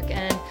sidewalk,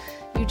 and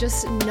you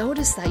just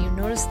notice that. You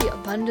notice the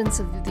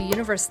abundance of the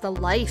universe, the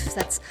life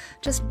that's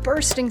just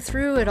bursting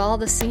through at all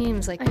the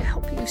seams. Like, I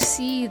hope you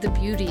see the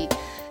beauty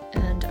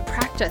and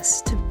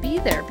practice to be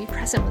there, be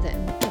present with it,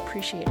 and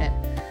appreciate it.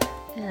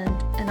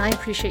 And I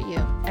appreciate you.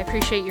 I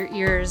appreciate your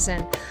ears,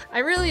 and I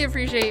really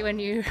appreciate when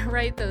you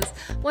write those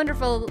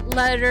wonderful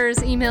letters,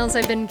 emails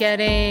I've been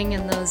getting,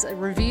 and those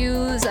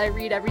reviews. I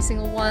read every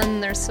single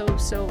one. They're so,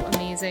 so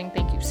amazing.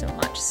 Thank you so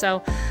much.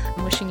 So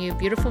I'm wishing you a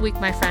beautiful week,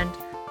 my friend.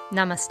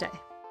 Namaste.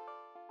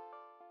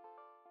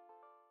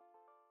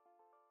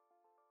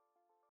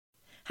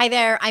 Hi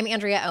there, I'm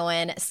Andrea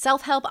Owen,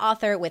 self-help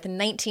author with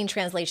 19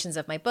 translations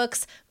of my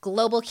books,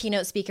 global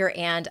keynote speaker,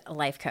 and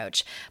life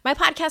coach. My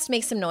podcast,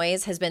 Make Some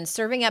Noise, has been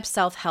serving up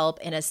self-help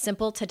in a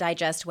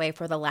simple-to-digest way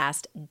for the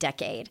last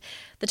decade.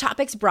 The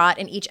topics brought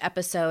in each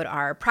episode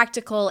are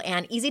practical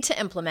and easy to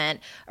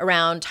implement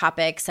around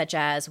topics such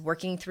as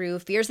working through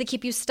fears that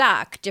keep you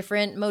stuck,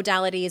 different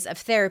modalities of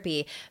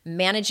therapy,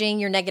 managing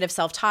your negative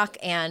self-talk,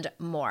 and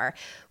more.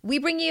 We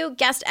bring you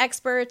guest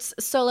experts,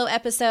 solo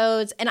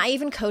episodes, and I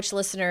even coach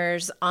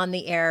listeners on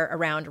the air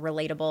around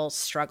relatable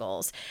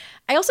struggles.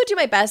 I also do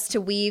my best to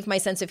weave my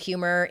sense of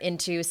humor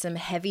into some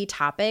heavy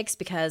topics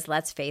because,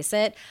 let's face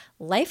it,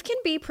 life can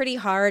be pretty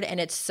hard, and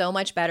it's so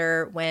much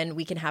better when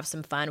we can have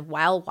some fun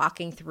while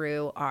walking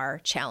through our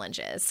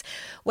challenges.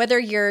 Whether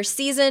you're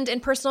seasoned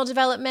in personal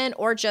development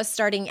or just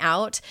starting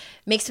out,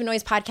 Make Some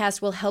Noise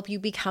podcast will help you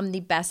become the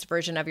best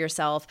version of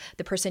yourself,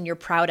 the person you're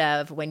proud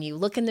of when you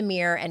look in the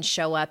mirror and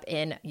show up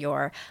in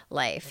your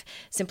life.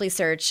 Simply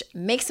search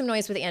Make Some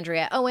Noise with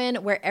Andrea Owen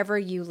wherever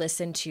you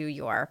listen to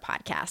your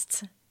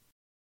podcasts.